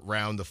for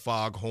Round the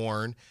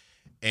Foghorn.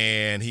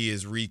 And he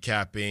is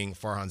recapping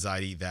Farhan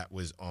Zaidi that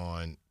was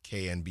on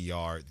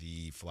KNBR,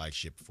 the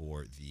flagship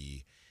for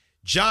the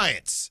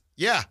Giants.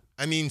 Yeah.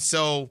 I mean,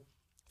 so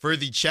for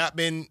the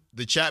Chapman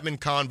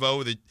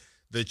convo,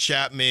 the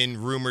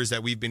Chapman rumors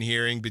that we've been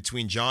hearing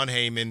between John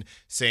Heyman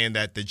saying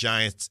that the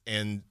Giants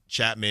and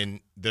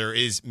Chapman, there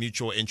is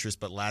mutual interest,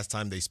 but last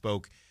time they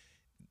spoke,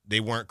 they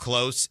weren't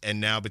close.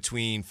 And now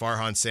between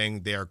Farhan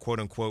saying they are, quote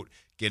unquote,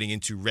 getting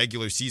into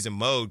regular season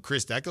mode,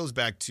 Chris, that goes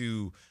back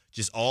to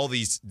just all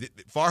these.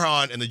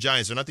 Farhan and the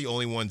Giants are not the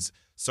only ones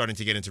starting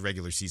to get into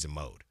regular season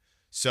mode.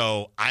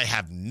 So I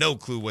have no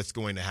clue what's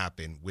going to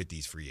happen with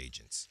these free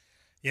agents.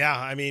 Yeah,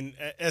 I mean,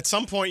 at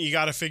some point you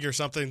got to figure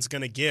something's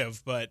going to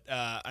give, but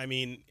I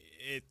mean,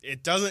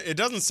 it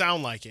doesn't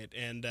sound like it.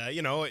 And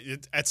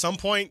at some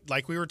point,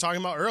 like we were talking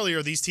about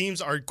earlier, these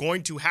teams are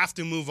going to have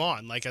to move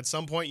on. Like at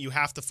some point, you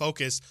have to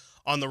focus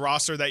on the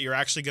roster that you're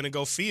actually going to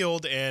go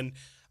field. And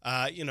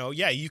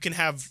you can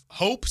have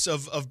hopes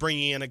of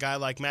bringing in a guy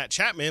like Matt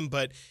Chapman,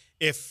 but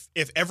if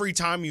every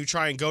time you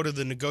try and go to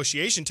the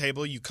negotiation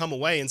table, you come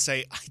away and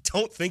say, I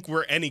don't think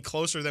we're any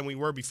closer than we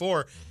were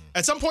before,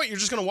 at some point you're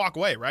just going to walk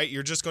away, right?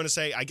 You're just going to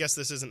say, I guess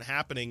this isn't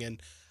happening.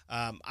 And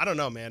I don't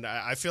know, man.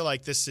 I feel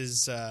like this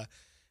is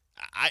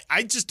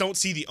I just don't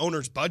see the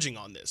owners budging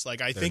on this.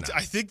 Like I think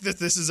that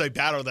this is a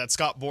battle that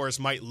Scott Boras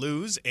might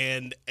lose,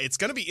 and it's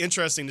going to be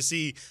interesting to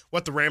see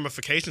what the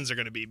ramifications are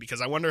going to be,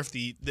 because I wonder if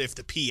the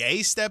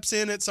PA steps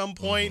in at some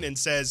point and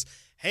says,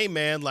 hey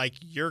man, like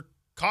your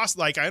cost,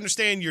 like I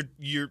understand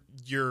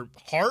your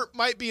heart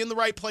might be in the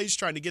right place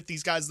trying to get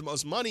these guys the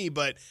most money,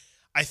 but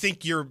I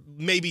think you're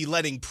maybe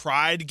letting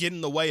pride get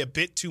in the way a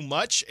bit too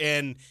much,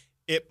 and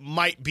it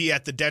might be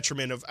at the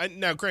detriment of,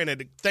 now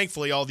granted,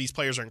 thankfully all these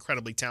players are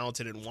incredibly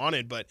talented and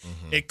wanted, but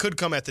it could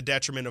come at the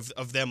detriment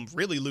of them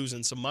really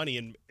losing some money.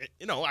 And,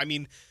 I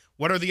mean,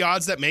 what are the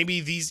odds that maybe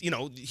these,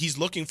 he's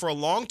looking for a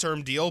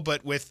long-term deal,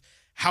 but with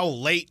how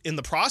late in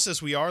the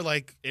process we are,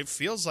 like it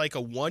feels like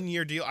a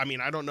 1-year deal. I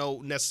mean, I don't know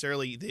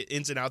necessarily the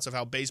ins and outs of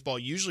how baseball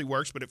usually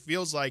works, but it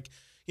feels like,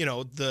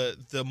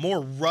 the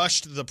more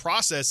rushed the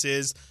process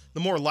is, the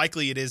more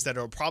likely it is that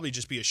it'll probably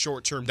just be a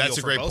short-term deal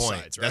for both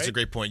sides, right? That's a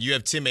great point. You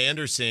have Tim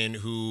Anderson,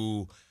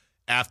 who,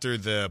 after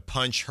the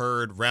punch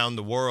heard round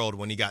the world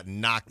when he got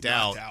knocked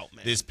out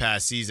this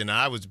past season,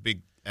 I was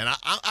big, and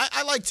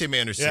I like Tim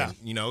Anderson.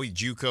 Yeah. He's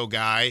JUCO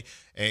guy,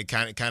 and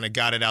kind of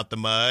got it out the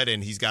mud,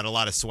 and he's got a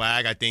lot of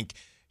swag. I think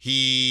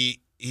he's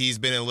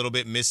been a little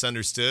bit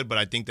misunderstood, but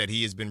I think that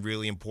he has been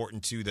really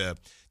important to the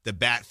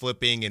bat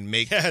flipping and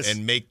make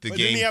the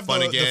game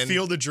fun again. The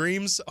Field of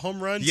Dreams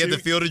home run. Yeah, the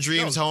Field of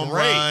Dreams home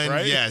run.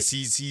 Right? Yes,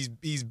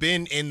 he's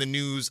been in the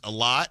news a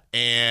lot,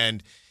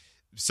 and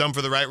Some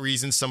for the right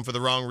reasons, some for the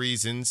wrong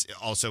reasons.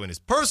 Also in his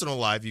personal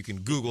life, you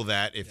can Google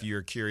that if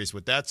you're curious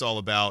what that's all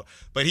about.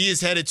 But he is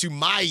headed to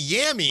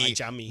Miami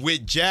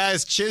with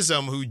Jazz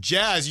Chisholm, who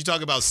Jazz, you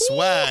talk about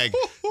swag.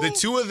 The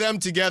two of them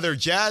together,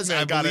 Jazz,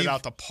 I got believe, it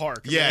out the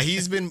park. Yeah,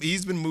 man.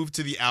 he's been moved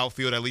to the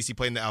outfield. At least he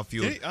played in the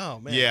outfield. Oh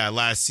man. Yeah,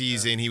 last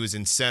season he was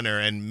in center,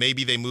 and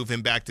maybe they move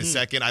him back to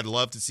second. I'd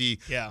love to see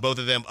both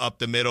of them up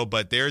the middle,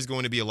 but there's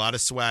going to be a lot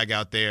of swag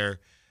out there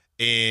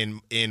in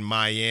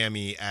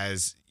Miami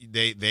as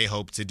they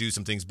hope to do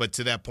some things. But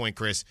to that point,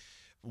 Chris,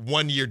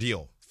 1-year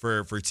deal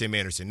for Tim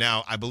Anderson.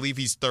 Now, I believe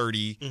he's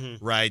 30,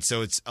 right?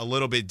 So it's a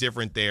little bit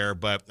different there.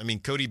 But, I mean,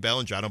 Cody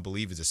Bellinger, I don't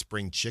believe, is a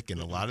spring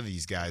chicken. A lot of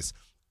these guys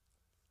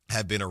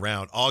have been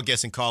around. All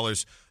guests and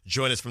callers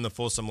join us from the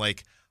Folsom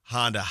Lake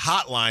Honda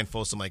hotline.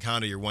 Folsom Lake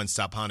Honda, your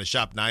one-stop Honda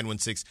shop,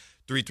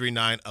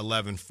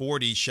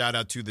 916-339-1140. Shout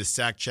out to the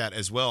Sack Chat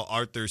as well.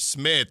 Arthur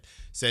Smith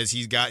says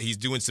he's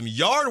doing some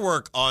yard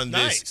work on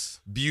this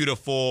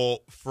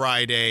beautiful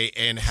Friday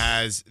and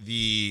has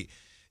the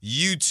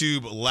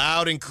YouTube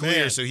loud and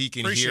clear so he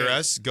can hear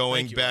us.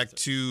 Going back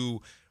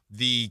to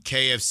the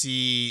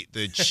KFC,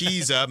 the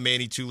Cheesa,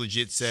 Manny Too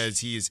Legit says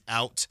he is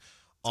out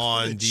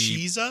on the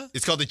Cheesa?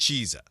 It's called the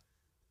Cheesa.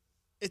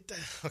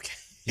 Okay.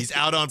 He's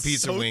out on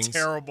pizza so wings.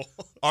 Terrible.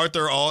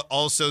 Arthur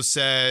also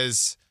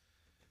says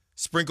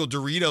sprinkled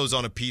Doritos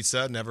on a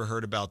pizza. Never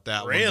heard about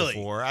that one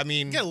before. I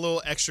mean, you get a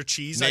little extra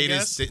cheese, I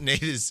guess.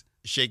 Nate is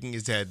shaking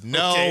his head.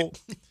 No. Okay.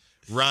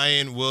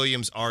 Ryan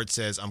Williams Art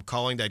says, I'm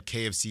calling that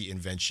KFC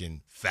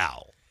invention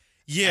foul.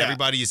 Yeah.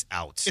 Everybody is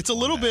out. It's a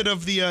little bit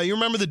of the, you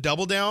remember the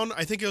Double Down?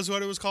 I think it was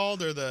what it was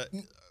called, or the...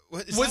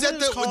 Was that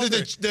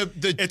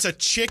the it's a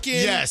chicken?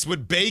 Yes,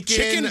 with bacon.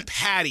 Chicken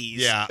patties.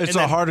 Yeah. It's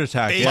a heart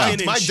attack. Yeah.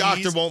 My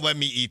doctor won't let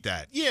me eat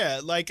that. Yeah,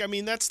 like, I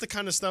mean, that's the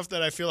kind of stuff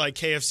that I feel like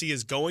KFC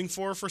is going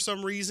for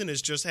some reason,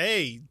 is just,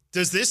 hey,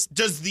 does this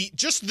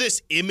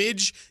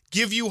image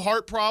give you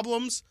heart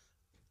problems?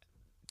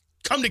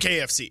 Come to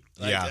KFC.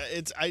 Like,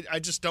 I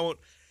just don't.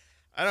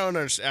 I don't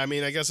understand. I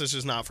mean, I guess it's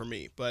just not for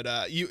me. But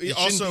it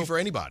also shouldn't be for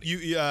anybody.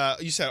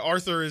 You said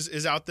Arthur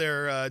is out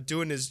there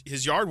doing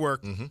his yard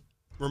work.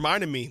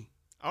 Reminded me.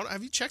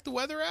 Have you checked the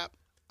weather app?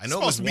 I know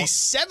it's supposed to be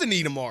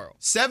 70 tomorrow.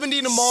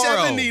 70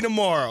 tomorrow. 70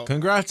 tomorrow.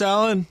 Congrats,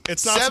 Alan.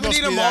 It's not 70 supposed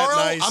to be tomorrow.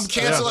 That nice. I'm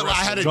canceling. I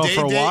had a Go day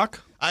for a date.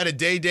 walk? I had a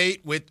day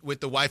date with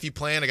the wifey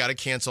plan. I got to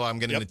cancel. I'm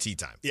getting the tea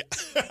time. Yeah.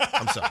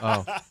 I'm sorry.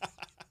 Oh,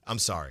 I'm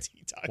sorry.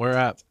 where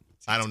at?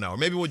 I don't know. Or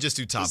maybe we'll just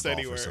do Top Just Golf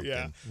anywhere, or something.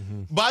 yeah.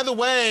 By the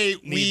way,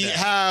 Need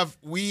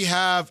we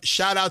have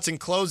shout outs and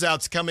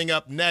closeouts coming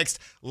up next.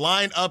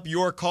 Line up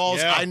your calls.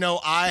 Yeah. I know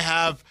I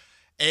have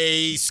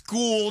a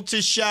school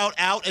to shout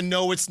out, and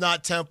no, it's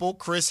not Temple.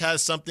 Chris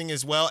has something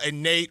as well,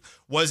 and Nate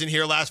wasn't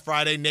here last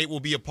Friday. Nate will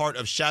be a part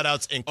of shout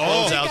outs and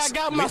closeouts. I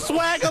got my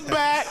swagger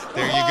back.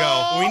 There you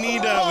go. We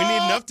need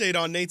an update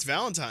on Nate's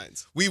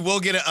Valentine's. We will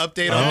get an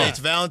update on Nate's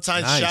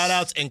Valentine's. Nice.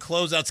 Shout-outs and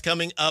closeouts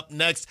coming up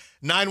next.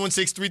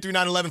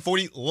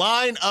 916-339-1140.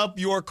 Line up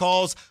your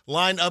calls,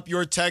 line up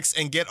your texts,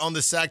 and get on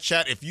the Sack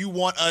Chat. If you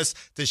want us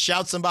to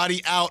shout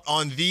somebody out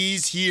on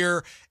these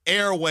here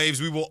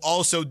airwaves, we will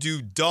also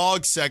do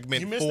dog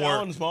segment You missed for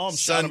Alan's mom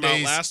shout him out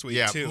Sundays. last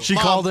week, too. She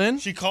Mom, called in?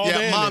 She called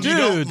in. Mom, and- you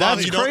don't- Dude, Mom,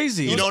 that's you don't-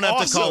 crazy. You don't It have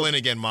was to call awesome. in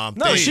again, Mom.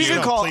 No, Thank she you.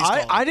 could call. Please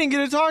call. I didn't get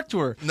to talk to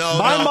her. No,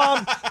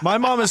 my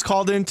mom has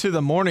called into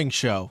the morning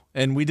show,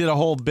 and we did a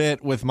whole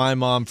bit with my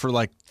mom for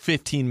like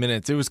 15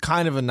 minutes. It was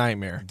kind of a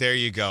nightmare. There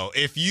you go.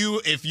 If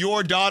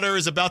your daughter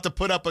is about to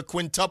put up a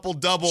quintuple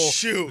double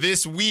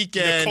this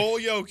weekend, Nicole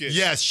Jokic.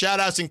 yes,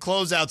 shout-outs and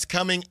closeouts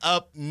coming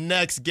up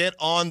next. Get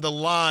on the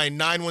line,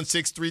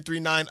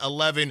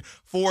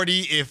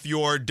 916-339-1140. If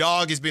your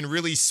dog has been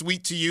really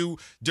sweet to you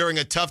during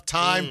a tough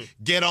time,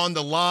 get on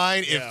the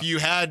line. Yeah. If you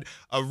had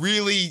a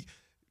really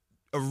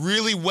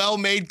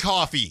well-made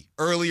coffee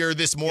earlier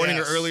this morning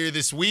or earlier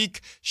this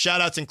week,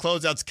 shout-outs and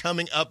closeouts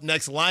coming up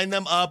next. Line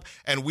them up,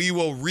 and we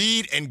will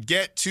read and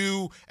get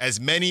to as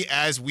many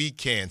as we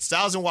can.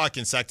 Stiles and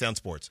Watkins, Sacktown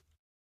Sports.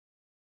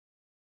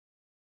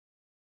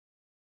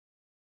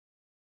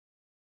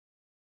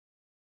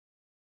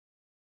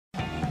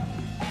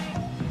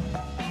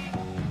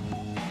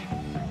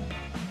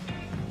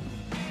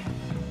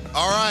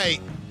 All right.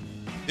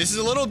 This is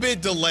a little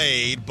bit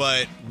delayed,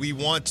 but we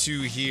want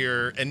to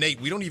hear, and Nate,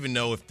 we don't even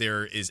know if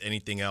there is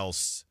anything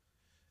else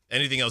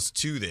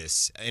to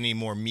this, any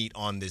more meat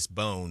on this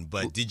bone,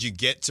 but did you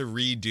get to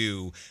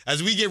redo?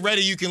 As we get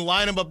ready, you can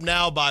line them up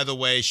now, by the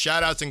way,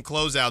 shout-outs and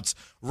closeouts.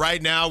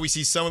 Right now, we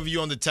see some of you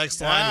on the text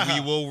line.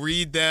 We will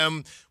read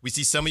them. We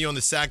see some of you on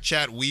the Sack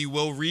Chat. We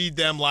will read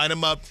them. Line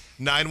them up,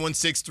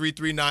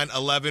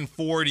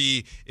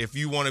 916-339-1140 if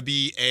you want to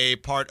be a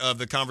part of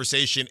the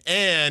conversation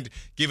and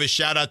give a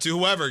shout-out to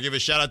whoever. Give a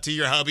shout-out to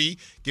your hubby.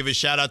 Give a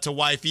shout-out to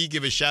wifey.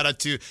 Give a shout-out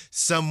to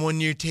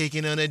someone you're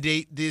taking on a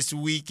date this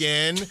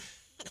weekend.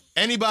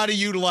 Anybody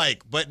you'd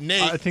like, but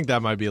Nate. I think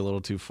that might be a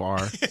little too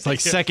far. It's like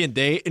second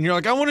date, and you're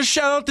like, I want to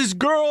shout out this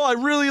girl. I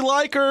really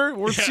like her.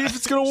 We'll see if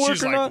it's going to work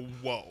She's or like, not.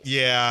 whoa.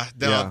 Yeah,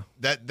 Yeah.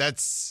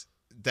 that's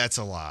That's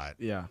a lot.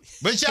 Yeah.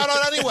 But shout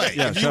out anyway.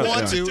 Yeah, if you shout-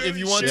 want yeah. to. If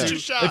you want to.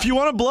 If you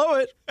want to blow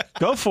it,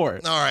 go for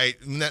it. All right.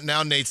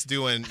 Now Nate's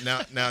doing.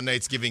 Now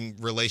Nate's giving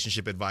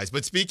relationship advice.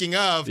 But speaking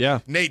of, Yeah.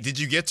 Nate, did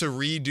you get to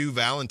redo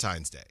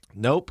Valentine's Day?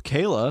 Nope.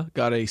 Kayla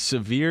got a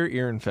severe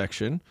ear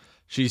infection.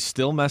 She's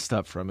still messed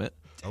up from it.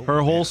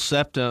 Her whole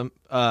septum,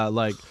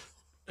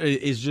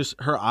 is just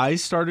her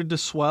eyes started to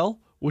swell,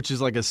 which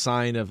is like a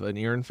sign of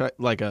an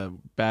like a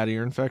bad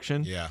ear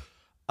infection. Yeah.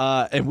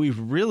 And we've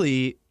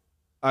really,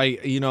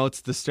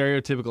 it's the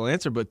stereotypical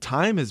answer, but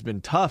time has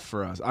been tough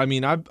for us. I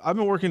mean, I've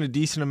been working a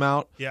decent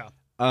amount. Yeah.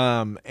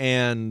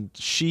 And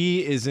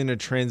she is in a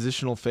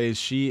transitional phase.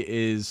 She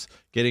is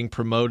getting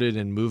promoted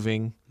and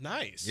moving.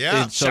 Nice.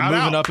 Yeah. So Shout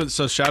moving out. up.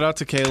 So shout out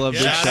to Kayla.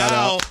 Big Yeah. shout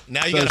out.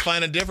 Now you So got to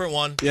find a different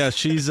one. Yeah,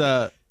 she's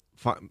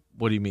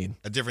what do you mean?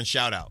 A different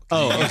shout out.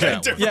 Oh, okay.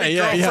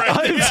 Yeah.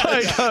 girlfriend. It's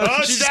like,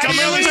 Oh, she's coming.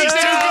 She's too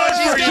Yeah,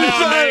 good for you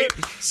now, Nate.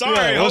 Sorry.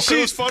 Yeah, well, Hope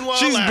it was fun while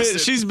it lasted.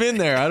 she's been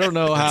there. I don't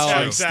know how Yeah,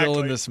 I'm still exactly.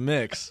 in this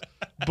mix.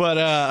 But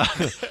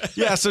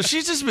yeah, so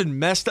she's just been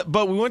messed up.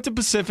 But we went to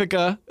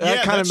Pacifica. That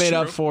Yeah, kind of that's made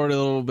up true. for it a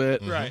little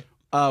bit. Right.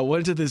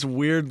 Went to this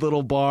weird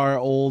little bar.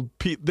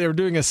 They were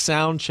doing a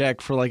sound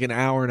check for like an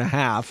hour and a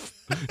half.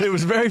 It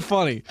was very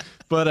funny.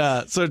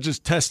 But so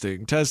just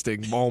testing,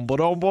 boom,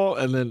 boom, boom,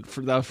 and then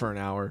for an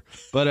hour.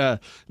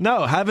 But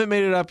no, haven't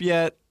made it up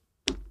yet.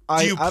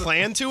 Do you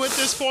plan to at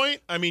this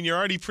point? I mean, you're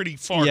already pretty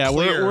far Yeah,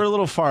 clear. we're a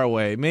little far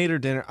away. Made her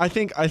dinner. I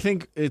think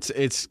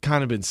it's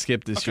kind of been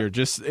skipped this year.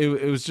 Just it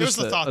was just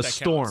the thought a that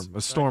storm,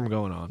 counts.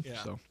 going on.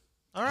 Yeah. So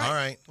All right. All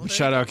right. Well, there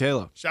shout you out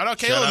Kayla. Shout out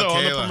Kayla, Shout out though,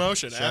 on the Kayla.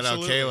 promotion. Shout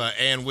Absolutely. out Kayla.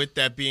 And with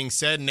that being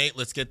said, Nate,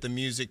 let's get the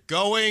music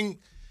going.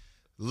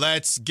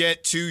 Let's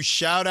get to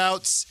shout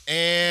outs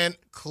and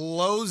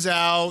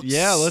closeouts.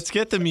 Yeah, let's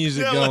get the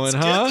music Yeah, going, let's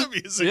huh? get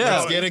the music yeah, going.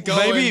 Let's get it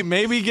going.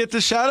 Maybe get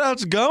the shout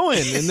outs going,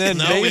 and then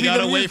No, maybe we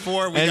gotta the wait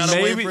for it. We and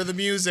gotta wait maybe- for the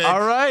music.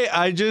 All right,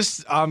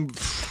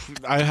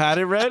 I had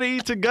it ready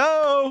to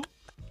go.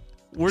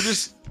 We're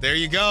just There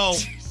you go.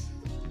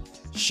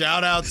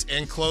 Shout outs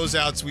and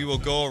closeouts. We will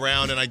go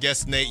around, and I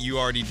guess, Nate, you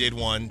already did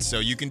one, so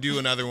you can do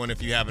another one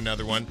if you have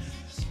another one.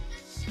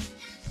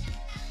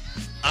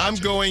 I'm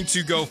going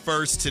to go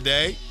first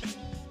today.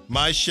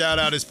 My shout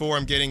out is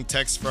I'm getting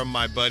texts from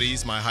my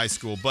buddies, my high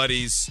school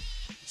buddies,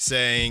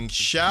 saying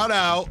shout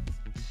out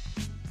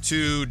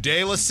to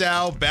De La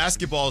Salle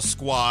basketball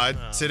squad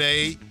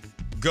today,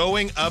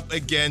 going up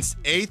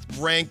against 8th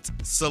ranked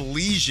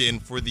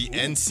Salesian for the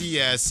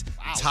NCS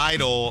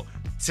title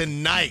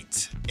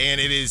tonight.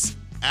 And it is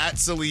at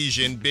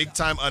Salesian, big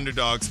time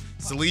underdogs.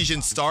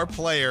 Salesian star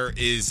player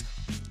is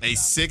a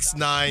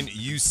 6'9"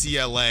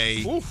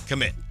 UCLA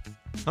commit.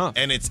 Huh.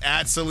 And it's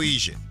at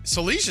Salesian.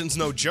 Salesian's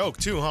no joke,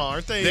 too, huh?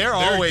 Aren't they? They're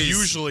always-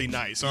 usually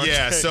nice, aren't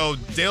Yeah, they? so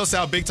De La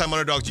Salle, big time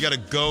underdogs. You got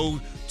to go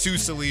to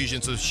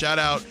Salesian. So shout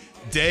out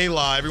De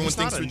La. Everyone It's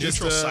thinks not a we're just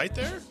neutral site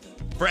there?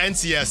 for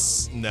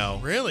NCS. No,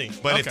 Really?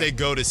 But if Okay. they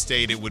go to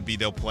state, it would be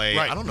they'll play.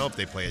 Right. I don't know if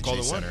they play at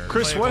Golden J One. Center.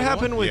 Chris. Play What Golden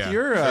happened with Yeah,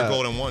 your they're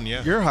Golden One?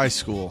 Yeah. your high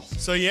school?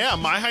 So, yeah,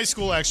 my high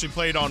school actually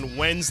played on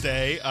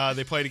Wednesday.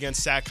 They played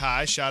against Sac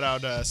High. Shout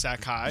out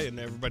Sac High and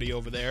everybody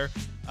over there.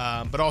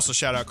 But also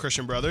shout out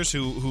Christian Brothers,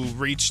 who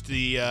reached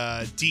the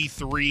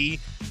D3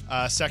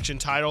 section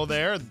title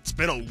there. It's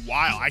been a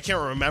while. I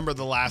can't remember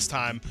the last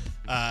time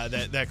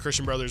that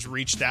Christian Brothers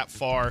reached that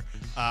far.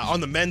 On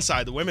the men's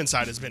side, the women's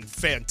side has been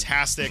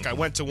fantastic. I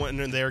went to one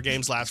of their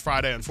games last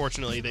Friday.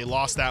 Unfortunately, they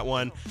lost that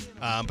one,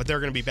 but they're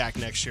going to be back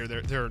next year.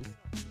 They're a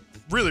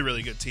really,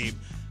 really good team.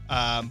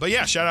 But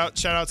yeah, shout out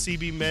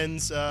CB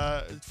Men's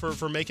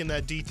for making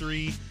that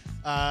D3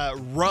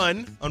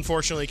 run.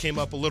 Unfortunately, came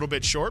up a little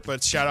bit short,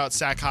 but shout out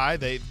Sac High.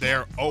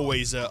 They're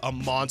always a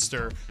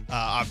monster,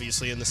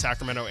 obviously in the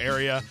Sacramento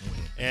area,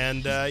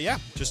 and yeah,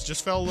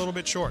 just fell a little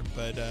bit short.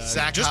 But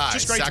Sac just High,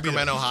 great to be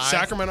Sacramento there. High?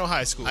 Sacramento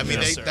High School. I mean,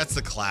 yes, sir. that's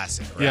the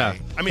classic, right? Yeah.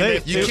 I mean,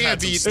 You they've can't had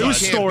beat some It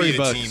was You can't beat a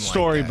storybook, team like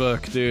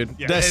storybook, dude.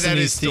 Yeah. that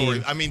Destiny's is story.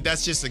 team. I mean,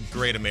 that's just a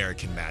great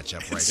American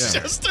matchup right It's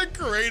there. just a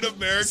great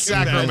American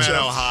Sacramento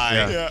matchup.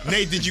 High. Yeah.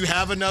 Nate, did you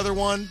have another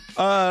one?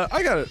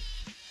 I got it.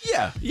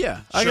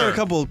 Yeah. I got Sure. a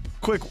couple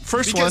quick.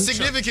 First Because one.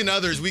 significant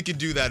others, we could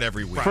do that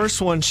every week.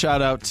 First one.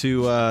 Shout out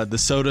to the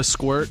Soda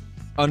Squirt,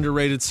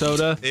 underrated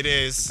soda. It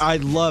is. I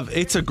love.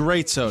 It's a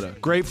great soda.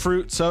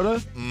 Grapefruit soda.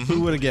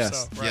 Who would have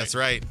guessed? So, right. Yes,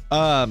 right.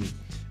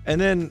 And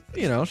then,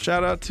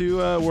 shout out to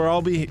where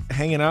I'll be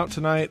hanging out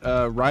tonight,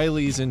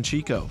 Riley's in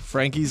Chico.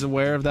 Frankie's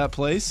aware of that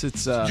place.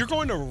 It's You're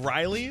going to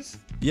Riley's?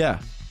 yeah.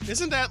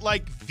 Isn't that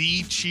like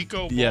the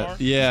Chico bar?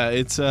 Yeah,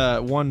 it's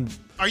one.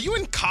 Are you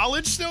in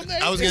college still,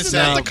 Nate? I was gonna Isn't say-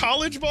 that No. the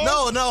college bar?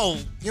 No.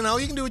 You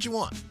can do what you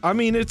want. I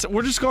mean,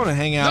 we're just going to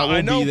hang out. No, We'll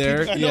I know. be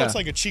there. I know yeah. it's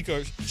like a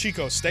Chico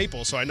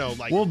staple, so I know.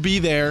 Like, We'll be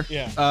there.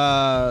 Yeah.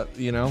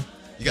 You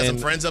got some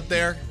And- friends up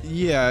there?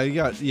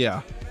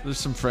 Yeah. There's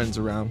some friends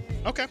around.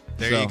 okay.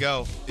 There So. you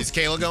go. Is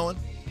Kayla going?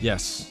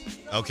 Yes.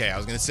 Okay, I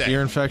was going to say.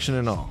 Ear infection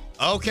and all.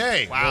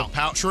 Okay. Wow.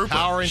 Well, Trooper.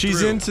 powering She's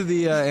through. into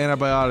the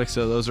antibiotics,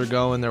 so those are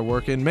going. They're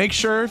working. Make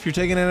sure if you're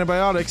taking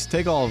antibiotics,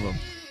 take all of them.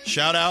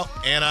 Shout out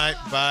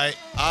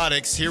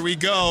antibiotics. Here we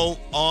go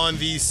on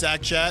the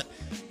Sac Chat.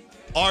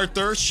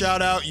 Arthur,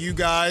 shout out you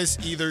guys,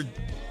 either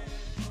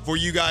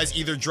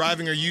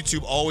driving or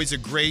YouTube. Always a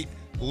great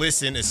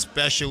listen,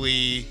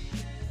 especially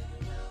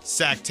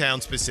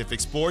Sacktown specific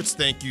sports.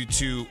 Thank you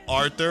to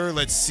Arthur.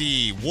 Let's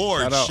see.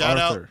 Ward,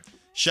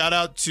 shout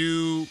out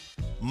to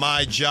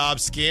my job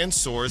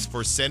ScanSource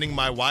for sending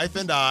my wife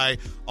and I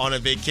on a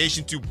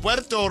vacation to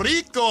Puerto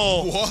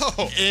Rico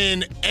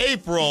in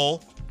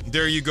April.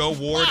 There you go,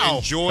 Ward. Wow.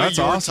 Enjoy That's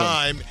your awesome.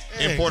 time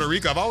in Puerto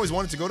Rico. I've always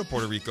wanted to go to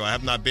Puerto Rico. I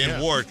have not been.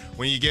 Yeah. Ward,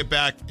 when you get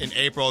back in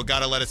April, got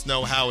to let us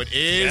know how it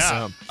is.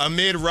 Yeah.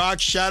 Amid Rock,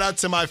 shout out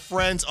to my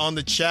friends on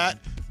the chat.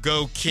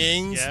 Go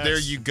Kings. Yes. There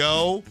you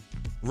go.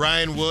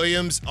 Ryan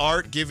Williams,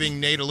 Art giving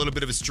Nate a little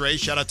bit of a stray.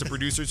 Shout out to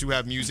producers who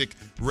have music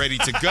ready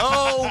to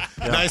go.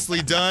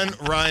 Nicely done,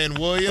 Ryan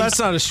Williams. That's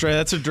not a stray.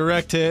 That's a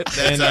direct hit.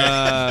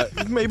 That's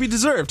and maybe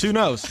deserved. Who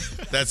knows?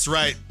 That's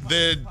right.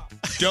 The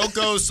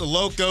Docos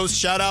Locos,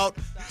 shout out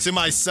to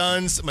my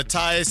sons,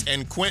 Matthias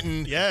and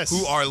Quentin, Yes.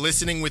 who are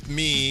listening with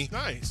me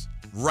Nice.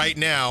 right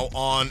now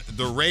on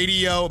the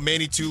radio.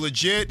 Manny Too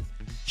Legit.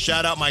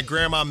 Shout out my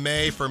grandma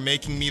May for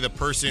making me the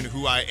person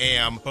who I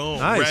am. Boom.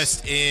 Nice.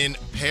 Rest in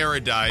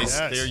paradise.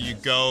 Yes. There you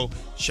go.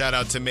 Shout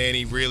out to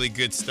Manny. Really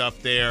good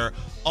stuff there.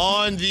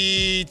 On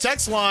the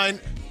text line,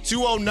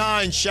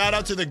 209, shout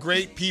out to the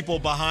great people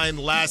behind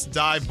Last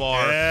Dive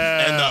Bar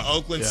and the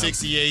Oakland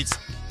 68s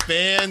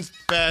Fan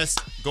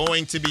Fest.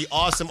 Going to be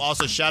awesome.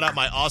 Also, shout out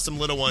my awesome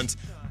little ones,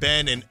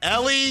 Ben and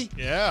Ellie.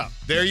 Yeah.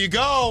 There you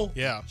go.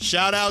 Yeah.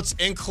 Shout outs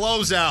and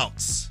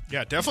closeouts.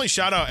 Yeah, definitely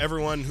shout out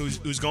everyone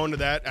who's going to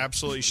that.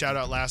 Absolutely shout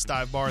out Last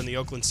Dive Bar in the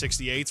Oakland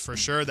 68s for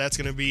sure. That's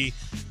going to be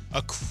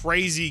a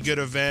crazy good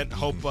event.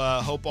 Hope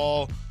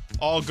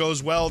all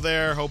goes well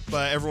there. Hope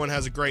everyone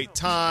has a great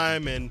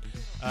time, and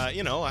I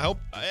hope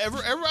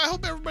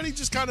everybody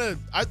just kind of.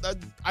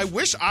 I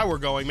wish I were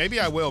going. Maybe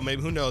I will.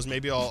 Maybe, who knows?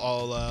 Maybe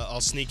I'll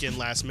sneak in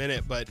last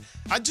minute. But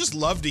I'd just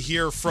love to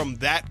hear from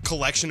that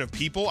collection of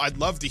people. I'd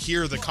love to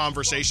hear the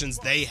conversations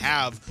they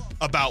have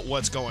about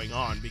what's going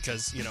on,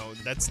 because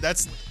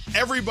that's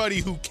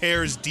everybody who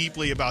cares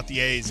deeply about the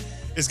A's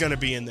is going to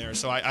be in there.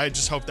 So I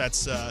just hope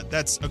that's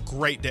a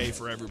great day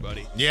for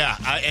everybody. Yeah,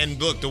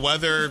 and look, the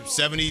weather,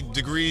 70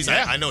 degrees.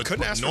 Yeah, I know it's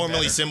couldn't ask for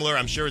normally better. similar.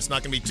 I'm sure it's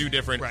not going to be too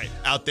different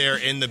out there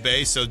in the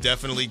Bay, so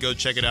definitely go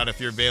check it out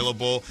if you're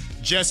available.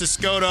 Jess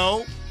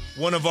Escoto,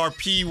 one of our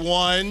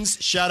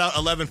P1s. Shout out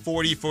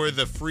 1140 for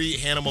the free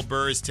Hannibal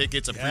Buress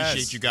tickets.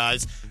 Appreciate you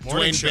guys.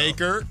 Morning Dwayne show.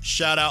 Baker,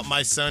 shout out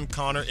my son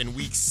Connor in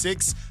week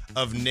 6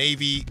 of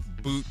Navy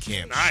boot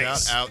camp.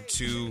 Nice. Shout out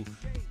to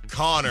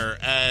Connor,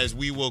 as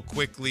we will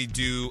quickly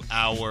do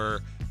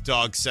our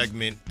dog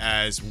segment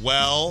as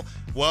well.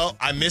 Well,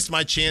 I missed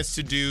my chance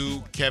to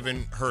do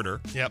Kevin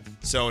Herter. Yep.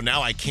 So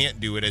now I can't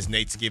do it, as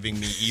Nate's giving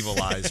me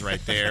evil eyes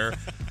right there.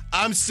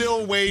 I'm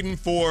still waiting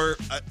for,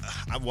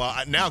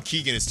 now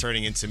Keegan is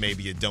turning into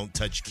maybe a don't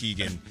touch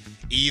Keegan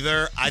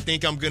either. I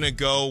think I'm going to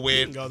go You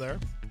with, can go there.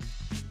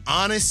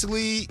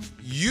 honestly,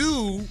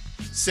 you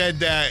said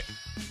that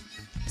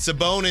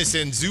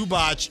Sabonis and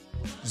Zubac,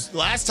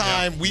 last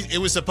time it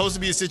was supposed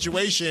to be a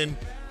situation,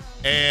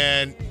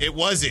 and it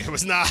wasn't. It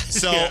was not.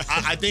 So Yeah.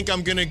 I think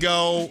I'm going to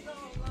go.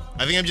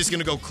 I think I'm just going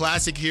to go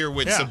classic here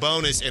with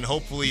Sabonis, and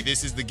hopefully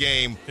this is the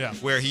game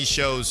where he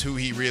shows who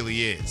he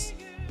really is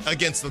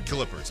against the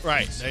Clippers.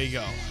 Right, there you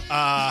go.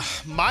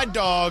 My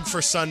dog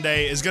for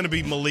Sunday is going to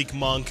be Malik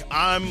Monk.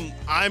 I'm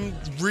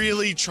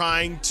really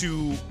trying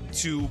to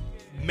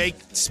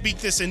speak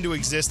this into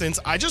existence.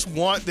 I just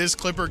want this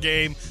Clipper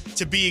game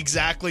to be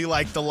exactly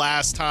like the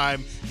last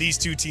time these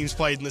two teams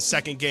played in the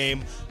second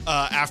game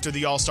after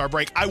the All-Star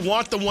break. I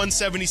want the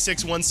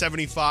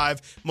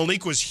 176-175.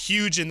 Malik was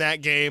huge in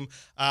that game.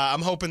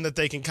 I'm hoping that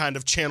they can kind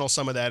of channel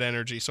some of that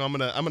energy. So I'm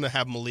gonna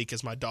have Malik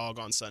as my dog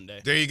on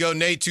Sunday. There you go,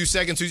 Nate. 2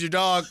 seconds. Who's your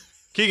dog?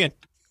 Keegan.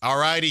 All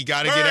righty,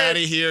 got to get out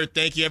of here.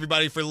 Thank you,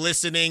 everybody, for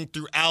listening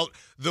throughout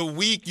the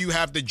week. You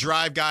have the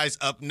Drive Guys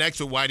up next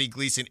with Whitey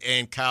Gleason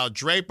and Kyle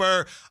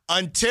Draper.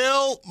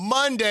 Until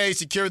Monday,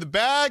 secure the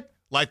bag,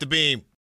 light the beam.